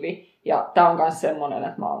tiiliskivi. Ja tää on myös semmonen,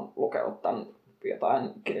 että mä oon lukenut tän jotain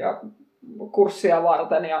kirjakurssia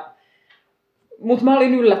varten. Mut mä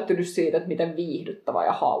olin yllättynyt siitä, että miten viihdyttävä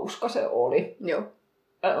ja hauska se oli. Joo.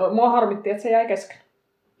 Mua harmitti, että se jäi kesken.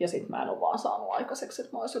 Ja sit mä en ole vaan saanut aikaiseksi,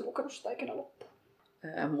 että mä olisin lukenut sitä ikinä loppuun.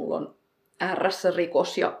 Mulla on R.S.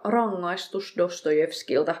 Rikos ja rangaistus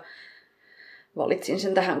Dostojevskilta. Valitsin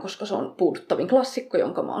sen tähän, koska se on puuduttavin klassikko,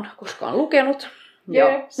 jonka mä oon koskaan lukenut.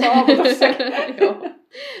 Saavutus se. Joo.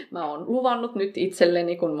 Mä oon luvannut nyt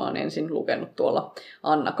itselleni, kun mä oon ensin lukenut tuolla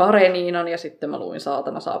Anna Kareniinan ja sitten mä luin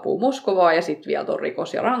Saatana saapuu Moskovaan ja sitten vielä tuon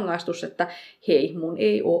Rikos ja rangaistus, että hei, mun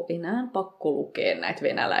ei oo enää pakko lukea näitä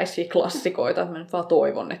venäläisiä klassikoita. Mä nyt vaan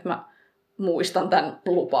toivon, että mä muistan tämän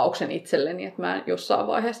lupauksen itselleni, että mä jossain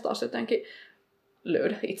vaiheessa taas jotenkin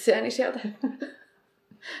löydä itseäni sieltä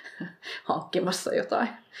hankkimassa jotain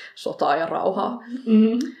sotaa ja rauhaa.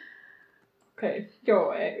 Mm-hmm. Okei.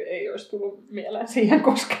 Joo, ei olisi tullut mieleen siihen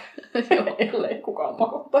koskaan, ellei kukaan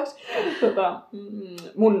pakottaisi.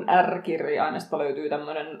 Mun R-kirjaimesta löytyy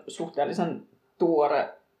tämmönen suhteellisen tuore,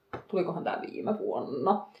 tulikohan tää viime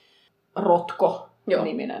vuonna,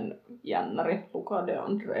 Rotko-niminen jännäri, Luca de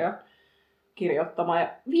Andrea kirjoittama. Ja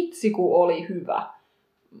vitsi kun oli hyvä.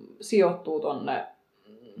 Sijoittuu tonne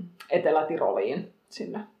Etelä-Tiroliin,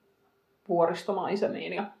 sinne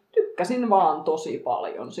vuoristomaisemiin. Ja tykkäsin vaan tosi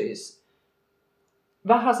paljon. Siis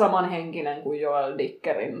vähän samanhenkinen kuin Joel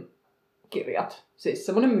Dickerin kirjat. Siis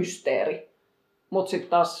semmoinen mysteeri. Mutta sitten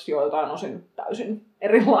taas joiltain osin täysin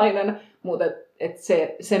erilainen. Mutta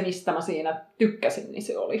se, mistä mä siinä tykkäsin, niin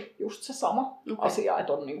se oli just se sama asia.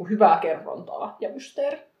 Että on niinku hyvää kerrontaa ja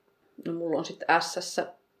mysteeri. No, mulla on sitten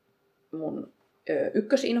S:ssä mun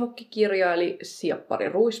ykkösinhokkikirja, eli Sieppari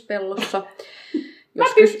ruispellossa.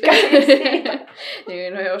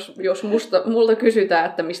 Niin, no jos multa kysytään,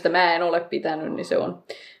 että mistä mä en ole pitänyt, niin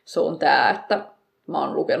se on tää, että mä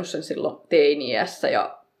oon lukenut sen silloin teini-iässä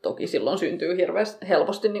ja toki silloin syntyy hirveästi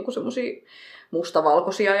helposti niinku semmosia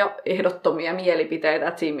mustavalkoisia ja ehdottomia mielipiteitä,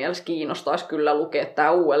 että siinä mielessä kiinnostaisi kyllä lukea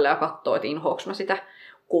tää uudelleen ja katsoa, että inhoaks mä sitä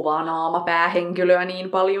kuvanaamapäähenkilöä niin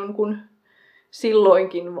paljon kuin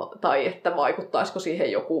silloinkin, tai että vaikuttaisiko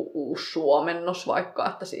siihen joku uusi suomennos vaikka,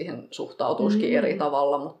 että siihen suhtautuisikin eri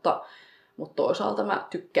tavalla, mutta toisaalta mä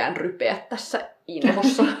tykkään rypeä tässä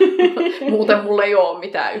inhossa. Muuten mulla ei ole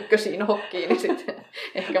mitään ykkösinhokkiä, niin sitten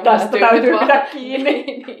ehkä tästä täytyy pitää kiinni.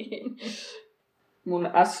 Niin. Mun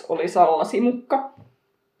S oli Salla Simukka.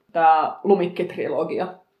 Tää Lumikki-trilogia.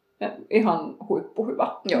 Ihan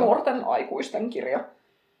huippuhyvä nuorten aikuisten kirja.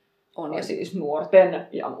 On ja siis nuorten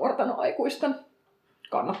ja nuorten aikuisten.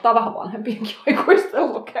 Kannattaa vähän vanhempienkin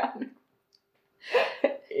aikuisten lukea.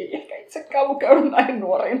 Ei ehkä itsekään lukenut näihin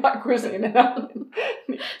nuoriin aikuisiin enää.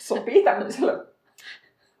 Niin sopii tämmöiselle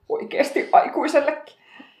oikeasti aikuisellekin.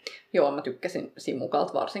 Joo, mä tykkäsin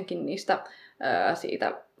Simukalta varsinkin niistä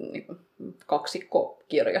siitä niin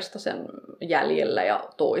kaksikkokirjasta sen Jäljellä ja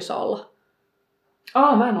Toisaalla.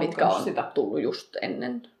 Mä en mitkä on sitä. tullut just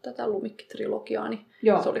ennen tätä Lumikki-trilogiaa, niin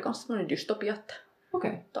se oli myös sellainen dystopia, että,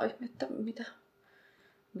 tai että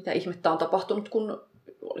mitä ihmettä on tapahtunut, kun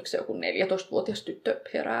oliko se joku 14-vuotias tyttö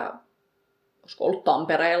herää, olisiko ollut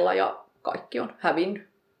Tampereella ja kaikki on hävinnyt.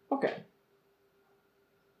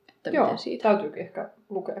 Että miten siitä? Täytyykin ehkä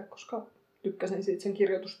lukea, koska tykkäsin siitä sen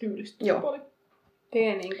kirjoitustyylistä. Joo. Oli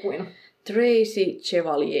tee niin kuin Tracy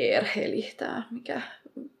Chevalier, eli tämä,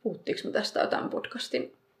 puhuttiinko me tästä tämän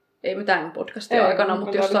podcastin, ei me tämän podcastin aikana,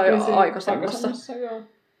 mutta jossain aikaisemmassa.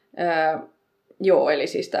 Joo, eli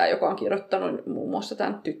siis tämä, joka on kirjoittanut muun muassa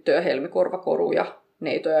tämän Tyttö ja helmikorvakoru ja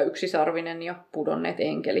Neito ja yksisarvinen ja Pudonneet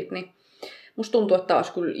enkelit, niin musta tuntuu, että tämä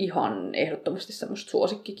olisi kyllä ihan ehdottomasti semmoista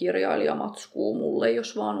suosikkikirjailijamatskua mulle,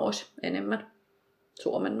 jos vaan olisi enemmän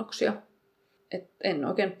suomennoksia. En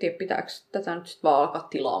oikein tiedä, pitääkö tätä nyt sitten vaan alkaa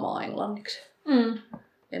tilaamaan englanniksi.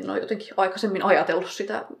 En ole jotenkin aikaisemmin ajatellut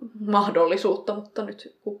sitä mahdollisuutta, mutta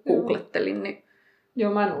nyt kun googlettelin, niin...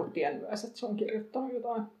 Joo, mä en ollut tiennyt edes, että se on kirjoittanut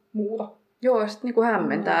jotain muuta. Joo, ja sitten niinku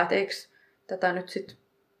hämmentää, että eikö tätä nyt sitten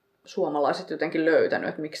suomalaiset jotenkin löytänyt,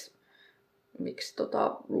 että miksi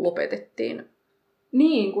lopetettiin.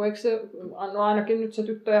 Niin, kun eikö se, no ainakin nyt se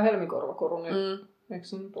Tyttö ja helmikorvakoru, niin eikö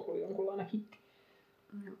se nyt ollut jonkunlainen hitti?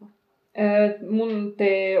 Joo. Mun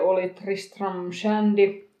tee oli Tristram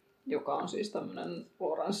Shandy, joka on siis tämmönen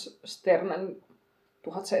Lawrence Sternen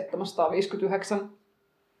 1759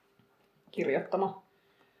 kirjoittama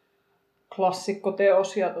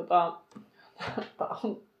klassikkoteos. Ja tää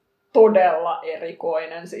on todella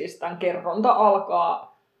erikoinen. Siis tämän kerronta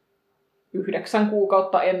alkaa 9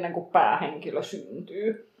 kuukautta ennen kuin päähenkilö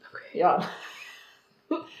syntyy. Ja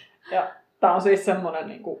tää on siis semmonen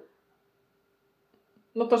niinku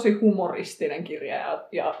tosi humoristinen kirja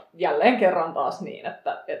ja jälleen kerran taas niin,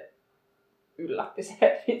 että yllätti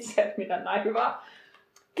se, että miten näin hyvää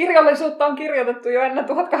kirjallisuutta on kirjoitettu jo ennen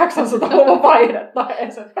 1800-luvun vaihdetta.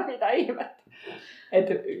 Ei se mitä ihmettä.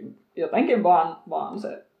 Että jotenkin vaan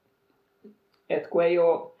se, että kun ei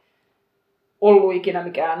ole ollut ikinä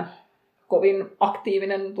mikään kovin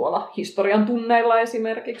aktiivinen tuolla historian tunneilla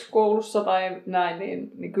esimerkiksi koulussa tai näin,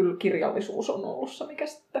 niin kyllä kirjallisuus on ollut se, mikä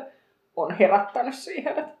sitten on herättänyt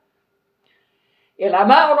siihen, että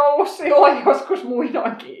elämä on ollut silloin joskus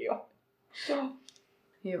muinoinkin jo.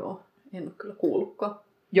 Joo, en ole kyllä kuullutkaan.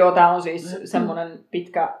 Joo, tää on siis semmoinen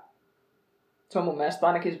pitkä, se on mun mielestä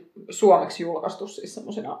ainakin suomeksi julkaistu siis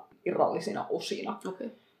semmosina irrallisina osina.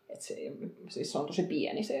 Et se on tosi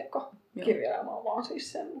pieni se eka kirjailma on vaan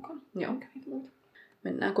siis sen mukana. Joo.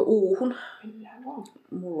 Mennäänkö Uuhun? Mennään vaan.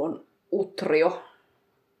 Mulla on Utrio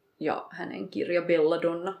ja hänen kirja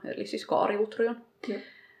Belladonna, eli siis Kaari Utrion.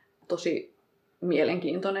 Tosi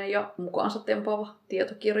mielenkiintoinen ja mukaansa tempaava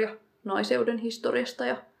tietokirja naiseuden historiasta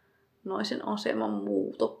ja naisen aseman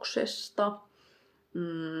muutoksesta.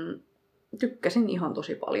 Tykkäsin ihan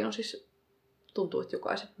tosi paljon. Siis tuntuu, että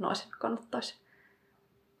jokaisen naisen kannattaisi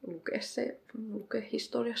lukea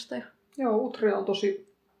historiasta. Joo, Utrio on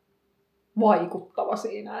tosi vaikuttava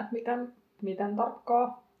siinä, että miten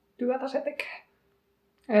tarkkaa työtä se tekee.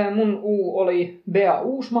 Mun U oli Bea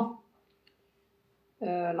Uusma,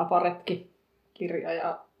 Naparetki-kirja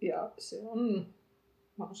ja se on,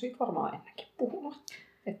 mä oon siitä varmaan ennenkin puhunut,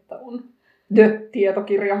 että on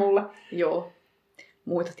tietokirja mulle. Joo,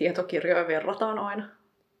 muita tietokirjoja verrataan aina.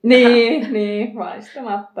 Niin,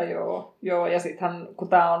 väistämättä joo. Ja sittenhän kun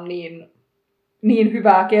tää on niin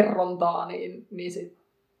hyvää kerrontaa, niin sit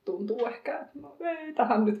tuntuu ehkä, että ei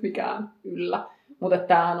tähän nyt mikään yllä. Mutta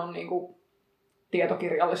tämähän on niinku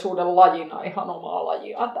tietokirjallisuuden lajina ihan omaa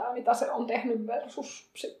lajiaan tämä, mitä se on tehnyt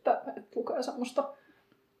versus sitten, että lukee semmoista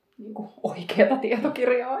niinku oikeata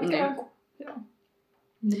tietokirjaa ikään kuin. Joo.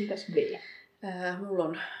 Mitäs V? Mulla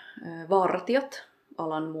on Vartijat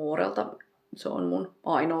Alan Moorelta. Se on mun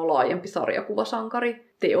ainoa laajempi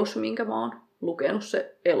sarjakuvasankari teos, minkä mä oon lukenut.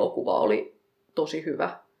 Se elokuva oli tosi hyvä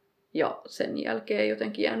ja sen jälkeen ei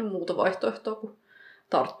jotenkin jäänyt muuta vaihtoehtoa kuin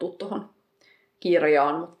tarttua tuohon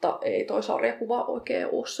kirjaan, mutta ei toi sarjakuva oikein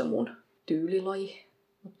ole se mun tyylilaji,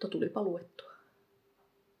 mutta tulipa luettua.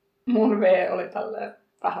 Mun V oli tälleen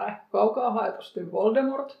vähän kaukaa haetusti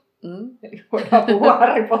Voldemort. Eli voidaan puhua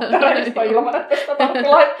Harry Potterista ilman, että sitä tarvitse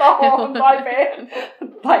laittaa H tai B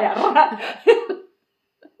tai R.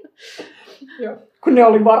 Joo, kun ne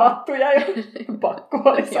oli varattuja ja pakko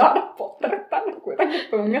oli saada Potterit tänne kuitenkin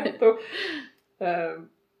tungettu.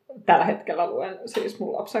 Tällä hetkellä luen siis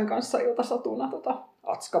mun lapsen kanssa iltasatuna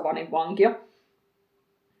Azkabanin vankia.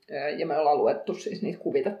 Ja me ollaan luettu siis niitä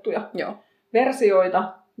kuvitettuja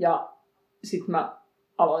versioita. Ja sitten mä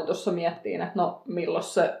aloin tuossa miettiä, että no milloin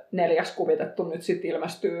se 4. kuvitettu nyt sitten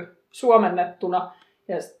ilmestyy suomennettuna.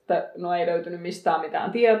 Ja sitten no ei löytynyt mistään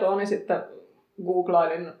mitään tietoa, niin sitten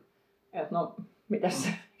googlailin, että no mitäs se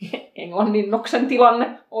englanninnoksen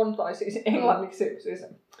tilanne on, tai siis englanniksi, siis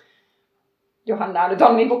johan nämä nyt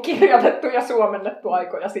on niinku kirjoitettu ja suomennettu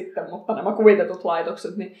aikoja sitten, mutta nämä kuvitetut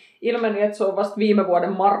laitokset, niin ilmeni, että se on vasta viime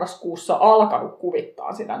vuoden marraskuussa alkanut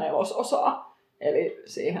kuvittaa sitä 4. osaa. Eli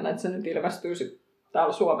siihen, että se nyt ilmestyy sitten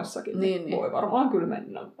täällä Suomessakin, niin voi varmaan kyllä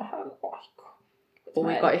mennä vähän aikaa.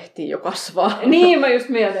 Poika ehtii jo kasvaa. Niin, mä just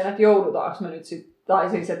mietin, että joudutaanko me nyt sitten, tai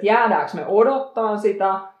siis, että jäädäänkö me odottaa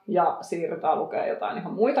sitä ja siirrytään lukemaan jotain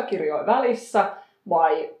ihan muita kirjoja välissä,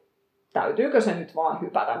 vai täytyykö se nyt vaan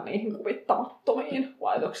hypätä niihin kuvittamattomiin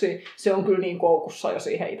laitoksiin? Se on kyllä niin koukussa jo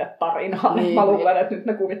siihen itse tarinaan, niin, että mä luulen, että nyt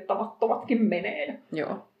ne kuvittamattomatkin menee.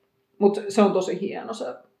 Joo. Mutta se on tosi hieno se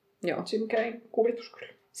Joo. Jim Cain kuvitus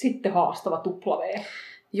kyllä. Sitten haastava W.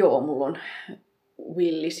 Joo, mulla on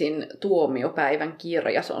Willisin Tuomiopäivän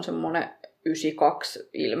kirja. Se on semmoinen 92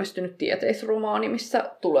 ilmestynyt tieteisromaani,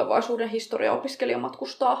 missä tulevaisuuden historiaopiskelija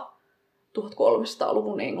matkustaa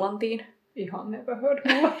 1300-luvun Englantiin. Ihan never heard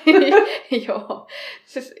mulla. Joo.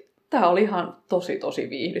 Siis, tää oli ihan tosi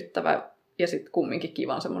viihdyttävä ja sitten kumminkin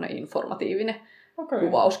kivan semmoinen informatiivinen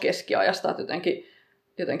kuvaus keskiajasta. Että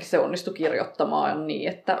jotenkin se onnistui kirjoittamaan niin,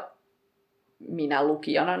 että minä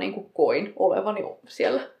lukijana niin kuin koin olevani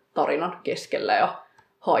siellä tarinan keskellä ja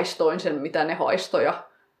haistoin sen, mitä ne haistoi ja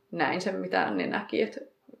näin sen, mitä ne näki. Et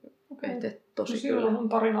tosi silloin on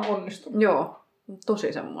tarina onnistunut. Joo,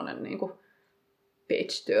 tosi semmoinen niin kuin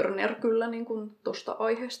page-turner kyllä niin kuin tosta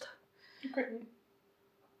aiheesta. Okay.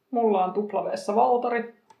 Mulla on W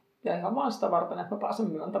Valtari. Ja ihan vaan sitä varten, että mä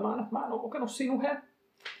pääsen myöntämään, että mä en ole lukenut Sinuheen.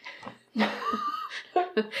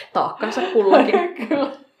 Taakkansa kullakin.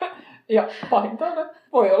 Kyllä. Ja pahinta on, että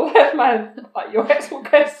voi olla, että mä en aio edes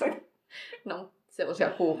lukea sen. No, se on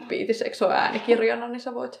siellä BookBeatissä, eikö se ole äänikirjana, niin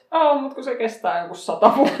sä voit... Mutta kun se kestää joku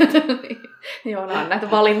 100 vuotta. Niin. Joo, nämä on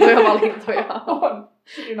näitä valintoja. On.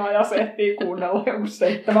 Siinä ajassa ehtii kuunnella joku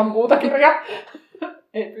 7 muuta kirjaa.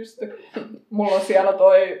 Ei pysty. Mulla on siellä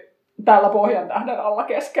täällä Pohjantähden alla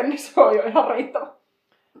kesken, niin se on jo ihan riittävä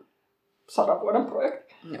 100 vuoden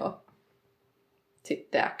projekti. Joo.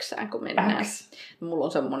 Sitten Xään, kun mennään. X. Mulla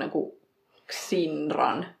on semmoinen kuin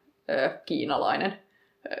Xinran, kiinalainen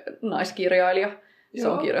naiskirjailija. Se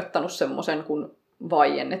on kirjoittanut semmoisen kuin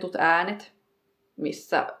Vaiennetut äänet,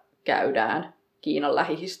 missä käydään Kiinan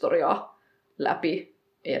lähihistoriaa läpi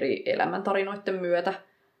eri elämäntarinoiden myötä.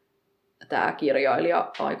 Tämä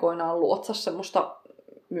kirjailija aikoinaan luotsasi semmoista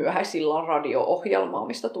myöhäisillan radio-ohjelmaa,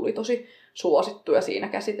 mistä tuli tosi suosittu, ja siinä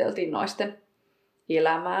käsiteltiin naisten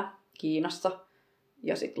elämää Kiinassa.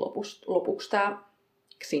 Ja sitten lopuksi tämä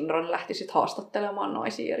Xinran lähti sit haastattelemaan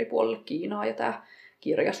naisia eri puolille Kiinaa, ja tämä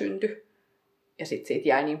kirja syntyi. Ja sitten siitä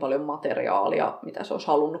jäi niin paljon materiaalia, mitä se olisi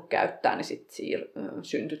halunnut käyttää, niin sitten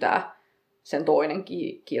syntyi tämä sen toinen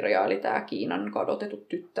kirja, eli tämä Kiinan kadotetut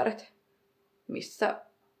tyttäret, missä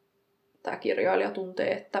tämä kirjailija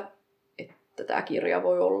tuntee, että tämä kirja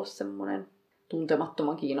voi olla semmoinen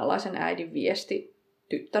tuntemattoman kiinalaisen äidin viesti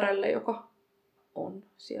tyttärelle, joka on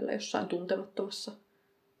siellä jossain tuntemattomassa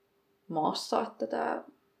maassa, että tämä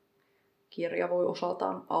kirja voi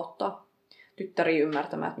osaltaan auttaa tyttäriä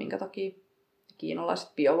ymmärtämään, että minkä takia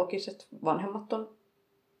kiinalaiset biologiset vanhemmat on,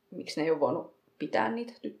 miksi ne ei ole voinut pitää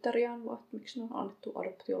niitä tyttäriään, vaan miksi ne on annettu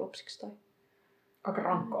adoptiolapsiksi. Aika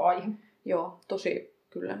rankka aihe. Joo, tosi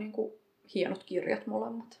kyllä niin kuin hienot kirjat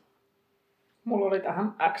molemmat. Mulla oli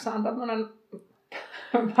tähän Xään tämmönen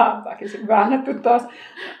vähän väkisin väännetty taas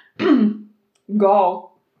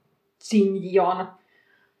Gao Xinjian,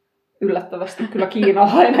 yllättävästi kyllä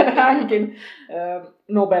kiinalainen hänkin,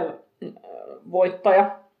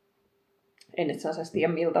 Nobel-voittaja. En itse asiassa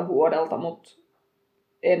tiedä miltä vuodelta, mutta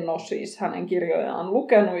en ole siis hänen kirjojaan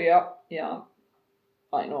lukenut. Ja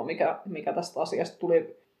ainoa, mikä tästä asiasta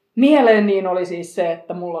tuli mieleen, niin oli siis se,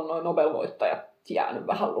 että mulla on noin Nobel-voittajat jäänyt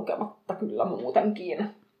vähän lukematta kyllä muutenkin.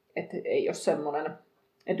 Että ei ole semmoinen,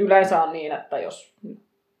 että yleensä on niin, että jos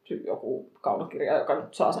joku kaunokirja, joka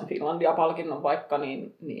nyt saa sen Finlandia-palkinnon vaikka,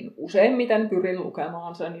 niin useimmiten pyrin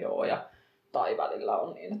lukemaan sen tai välillä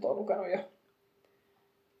on niin, että olen lukenut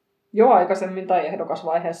jo aikaisemmin tai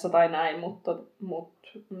ehdokasvaiheessa tai näin, mutta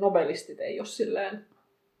nobelistit ei ole silleen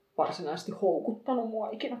varsinaisesti houkuttanut mua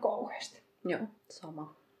ikinä kauheasti. Joo,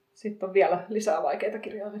 sama. Sitten on vielä lisää vaikeita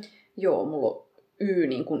kirjoja. Joo, mulla on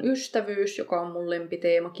niin kuin ystävyys, joka on mun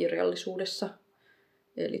lempiteema kirjallisuudessa.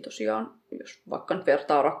 Eli tosiaan, jos vaikka nyt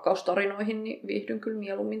vertaa rakkaustarinoihin, niin viihdyn kyllä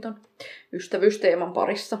mieluummin ton ystävyysteeman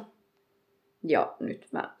parissa. Ja nyt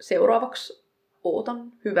mä seuraavaksi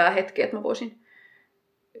ootan hyvää hetkeä, että mä voisin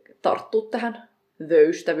tarttua tähän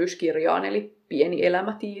Thöystävyyskirjaan, eli Pieni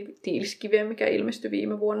elämä Tiiliskiveen, mikä ilmestyi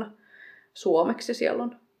viime vuonna suomeksi. Ja siellä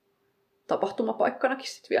on tapahtumapaikkanakin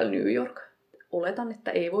sitten vielä New York. Oletan,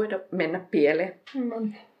 että ei voida mennä pieleen.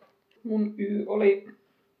 Mun oli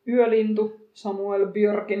Yölintu, Samuel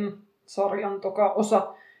Björkin sarjan toka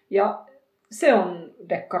osa. Ja se on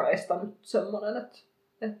dekkareista nyt semmoinen,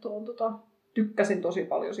 että tykkäsin tosi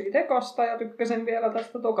paljon siitä ekasta ja tykkäsin vielä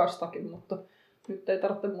tästä tokastakin, mutta nyt ei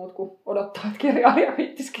tarvitse muut kuin odottaa, että kirjailija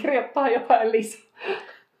viittisi kirjoittaa jotain lisää.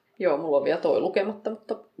 Joo, mulla on vielä toi lukematta,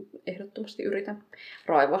 mutta ehdottomasti yritän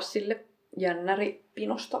raivaa sille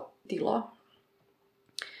jännäripinosta tilaa.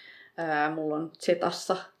 Mulla on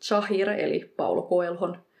Zetassa Zahir, eli Paulo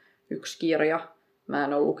Coelhon yksi kirja. Mä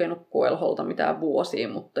en ole lukenut Coelholta mitään vuosia,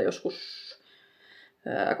 mutta joskus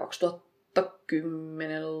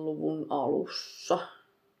 2010-luvun alussa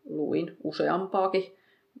luin useampaakin.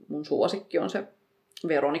 Mun suosikki on se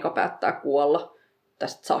Veronika päättää kuolla.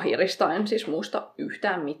 Tästä Zahirista en siis muista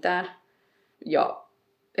yhtään mitään. Ja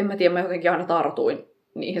en mä tiedä, mä jotenkin aina tartuin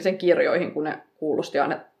niihin sen kirjoihin, kun ne kuulosti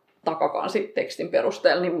aina takakansi tekstin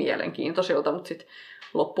perusteella niin mielenkiintoisilta, mutta sitten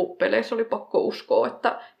loppupeleissä oli pakko uskoa,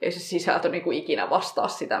 että ei se sisältö niinku ikinä vastaa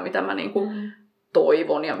sitä, mitä mä niinku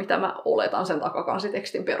toivon ja mitä mä oletan sen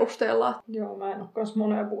takakansi-tekstin perusteella. Joo, mä en ole kans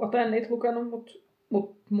moneen vuoteen niitä lukenut,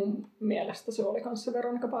 mutta mun mielestä se oli kans se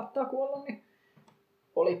Veronika päättää kuolla, niin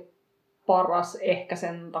oli paras ehkä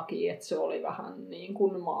sen takia, että se oli vähän niin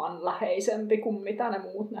kuin maanläheisempi kuin mitä ne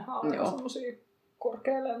muut. Nehän on aika semmosia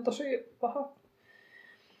korkealentoisia, vähän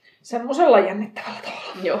semmoisella jännittävällä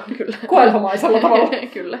tavalla. Joo, kyllä. Coelhomaisella tavalla.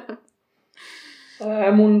 Kyllä.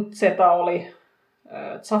 Mun zeta oli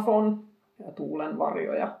Zafon ja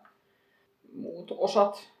Tuulenvarjo ja muut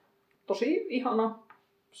osat. Tosi ihana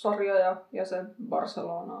sarja ja se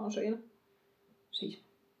Barcelona on siinä siis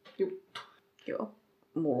juttu. Joo.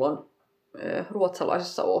 Mulla on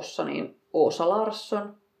ruotsalaisessa Oossa niin Åsa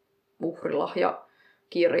Larsson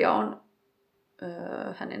uhrilahja-kirja on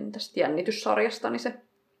hänen tästä jännityssarjasta, niin se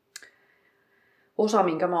osa,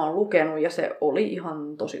 minkä mä oon lukenut, ja se oli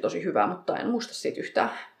ihan tosi hyvä, mutta en muista siitä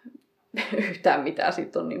yhtään mitään.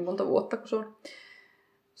 Siitä on niin monta vuotta, kun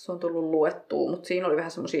se on tullut luettua, mutta siinä oli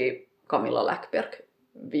vähän semmosia Camilla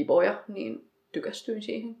Läckberg-viboja, niin tykästyin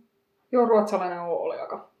siihen. Joo, ruotsalainen oli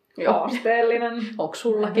aika haasteellinen. Onko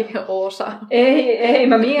sullakin Åsa? Ei,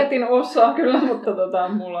 mä mietin Åsaa kyllä, mutta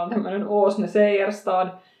mulla on tämmönen Åsne Seierstad,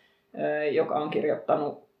 joka on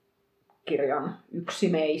kirjoittanut kirjan Yksi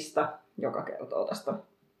meistä, joka kertoo tästä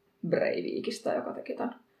Breivikistä, joka teki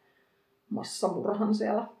tämän massamurhan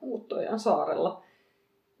siellä Uuttojan saarella.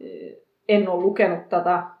 En ole lukenut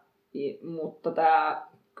tätä, mutta tämä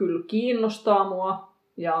kyllä kiinnostaa mua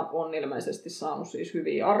ja on ilmeisesti saanut siis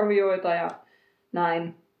hyviä arvioita ja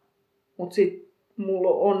näin. Mutta sitten mulla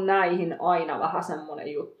on näihin aina vähän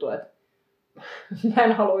semmoinen juttu, että mä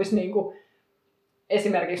en haluaisi niinku,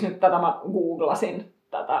 esimerkiksi nyt tätä mä googlasin,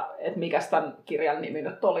 että mikäs tämän kirjan nimi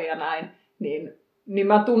nyt oli ja näin, niin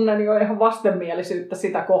mä tunnen jo ihan vastenmielisyyttä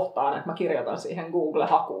sitä kohtaan, että mä kirjoitan siihen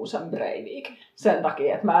Google-hakuun sen Breivik. Sen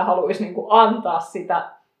takia, että mä en haluaisi niinku antaa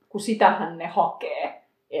sitä, kun sitähän ne hakee,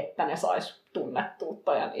 että ne sais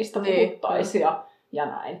tunnettuutta ja niistä puhuttaisiin ja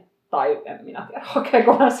näin. Tai en minä tiedä,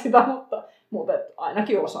 hakeekohan sitä, mutta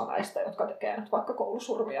ainakin osa näistä, jotka tekee nyt vaikka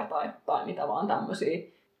koulusurmia tai mitä vaan tämmöisiä.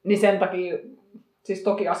 Niin sen takia, siis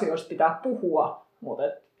toki asioista pitää puhua, mutta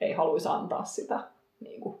ei haluaisi antaa sitä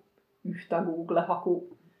niin kuin yhtä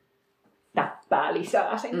Google-haku-täppää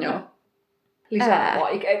lisää sinne. Joo. Lisää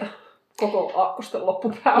vaikeita. Koko aakkosten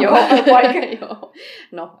loppupää on vaikea. Joo.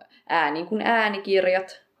 No, niin kuin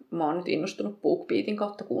äänikirjat. Mä oon nyt innostunut BookBeatin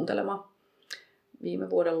kautta kuuntelemaan. Viime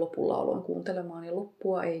vuoden lopulla aloin kuuntelemaan ja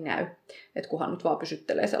loppua ei näy. Et kunhan nyt vaan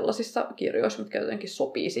pysyttelee sellaisissa kirjoissa, mitkä jotenkin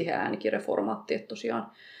sopii siihen äänikirjaformaattiin. Että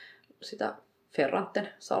tosiaan sitä Ferranten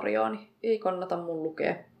sarjaa niin ei kannata mun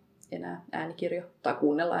lukea enää äänikirjo tai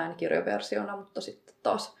kuunnella äänikirjaversiona, mutta sitten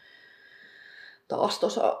taas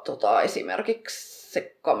esimerkiksi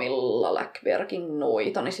se Camilla Läckbergin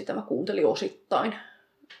Noita, niin sitä mä kuuntelin osittain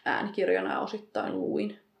äänikirjana ja osittain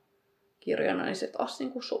luin kirjana, niin se taas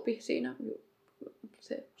niin kuin sopi siinä.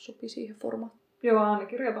 Se sopi siihen formaattiin. Joo,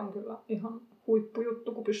 äänikirjat on kyllä ihan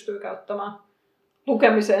huippujuttu, kun pystyy käyttämään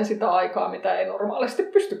lukemiseen sitä aikaa, mitä ei normaalisti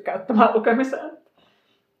pysty käyttämään lukemiseen.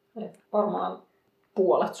 Et varmaan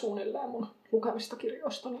puolet suunnilleen mun lukemista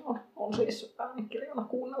kirjoistani on siis äänikirjana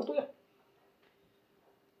kuunneltuja.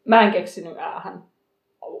 Mä en keksinyt äähän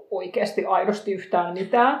oikeasti aidosti yhtään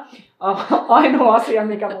mitään. Ainoa asia,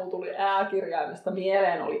 mikä mulla tuli ääkirjaimesta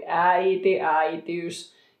mieleen, oli äiti,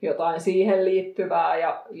 äitiys, jotain siihen liittyvää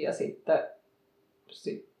ja sitten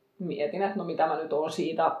mietin, että no mitä mä nyt oon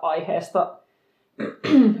siitä aiheesta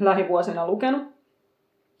lähivuosina lukenut.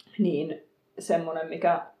 Niin semmonen,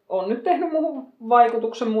 mikä on nyt tehnyt muuhun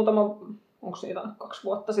vaikutuksen onko siitä 2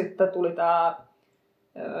 vuotta sitten, tuli tää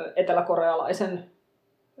eteläkorealaisen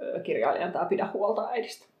kirjailijan tää Pidä huolta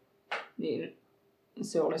äidistä. Niin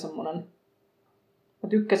se oli semmonen, mä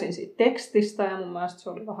tykkäsin siitä tekstistä ja mun mielestä se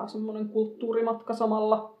oli vähän semmonen kulttuurimatka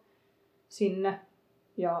samalla sinne.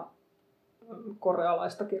 Ja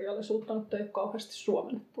korealaista kirjallisuutta nyt ei ole kauheasti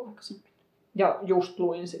suomennettu aikaisemmin. Ja just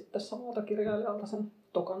luin sitten samalta kirjailijalta sen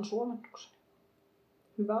Tokan suomennuksen.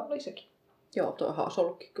 Hyvä oli sekin. Joo, toihan olisi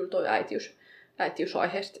ollutkin kyllä toi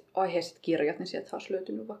äitiysaiheiset kirjat, niin sieltä olisi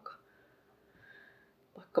löytynyt vaikka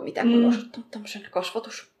mitä, kun olisi ottanut tämmöisen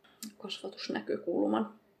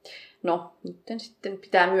kasvatusnäkökulman. No, nyt sitten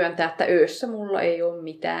pitää myöntää, että öössä mulla ei ole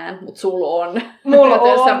mitään, mutta sulla on. Mulla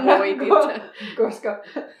on, sä voitit. Koska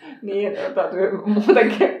niin, täytyy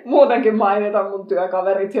muutenkin mainita mun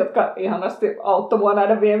työkaverit, jotka ihanasti auttoi mua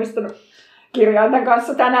näiden viemisten kirjainten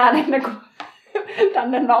kanssa tänään ennen kuin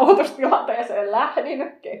tänne nauhoitustilanteeseen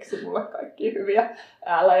lähdin. Keksi mulle kaikki hyviä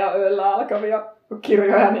äällä ja ööllä alkavia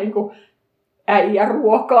kirjoja, niin kuin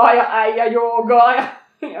äijäruokaa ja äijäjoogaa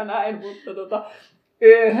ja näin, mutta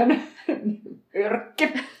ööhön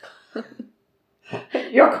örkki,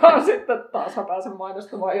 joka on sitten taas pääsen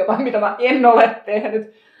mainostamaan jotain, mitä mä en ole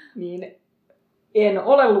tehnyt, niin en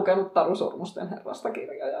ole lukenut Taru Sormusten herrasta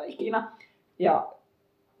kirjoja ikinä. Ja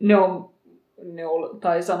ne on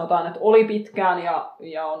tai sanotaan, että oli pitkään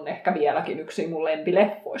ja on ehkä vieläkin yksi mun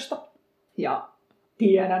lempileffoista. Ja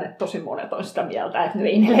tiedän, että tosi monet on sitä mieltä, että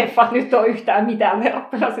ei ne leffat nyt ole yhtään mitään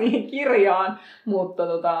verrattuna siihen kirjaan, mutta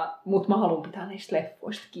mä haluan pitää niistä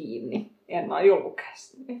leffoista kiinni. En aio lukea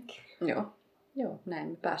niitä kirjoja. Joo, näin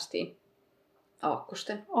me päästiin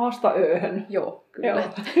aakkosten. Aasta ööhön. Joo, kyllä. Joo.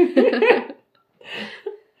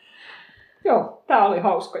 Joo, tää oli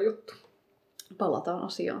hauska juttu. Palataan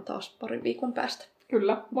asiaan taas 2 viikon päästä.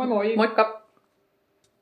 Kyllä, moi moi! Moikka!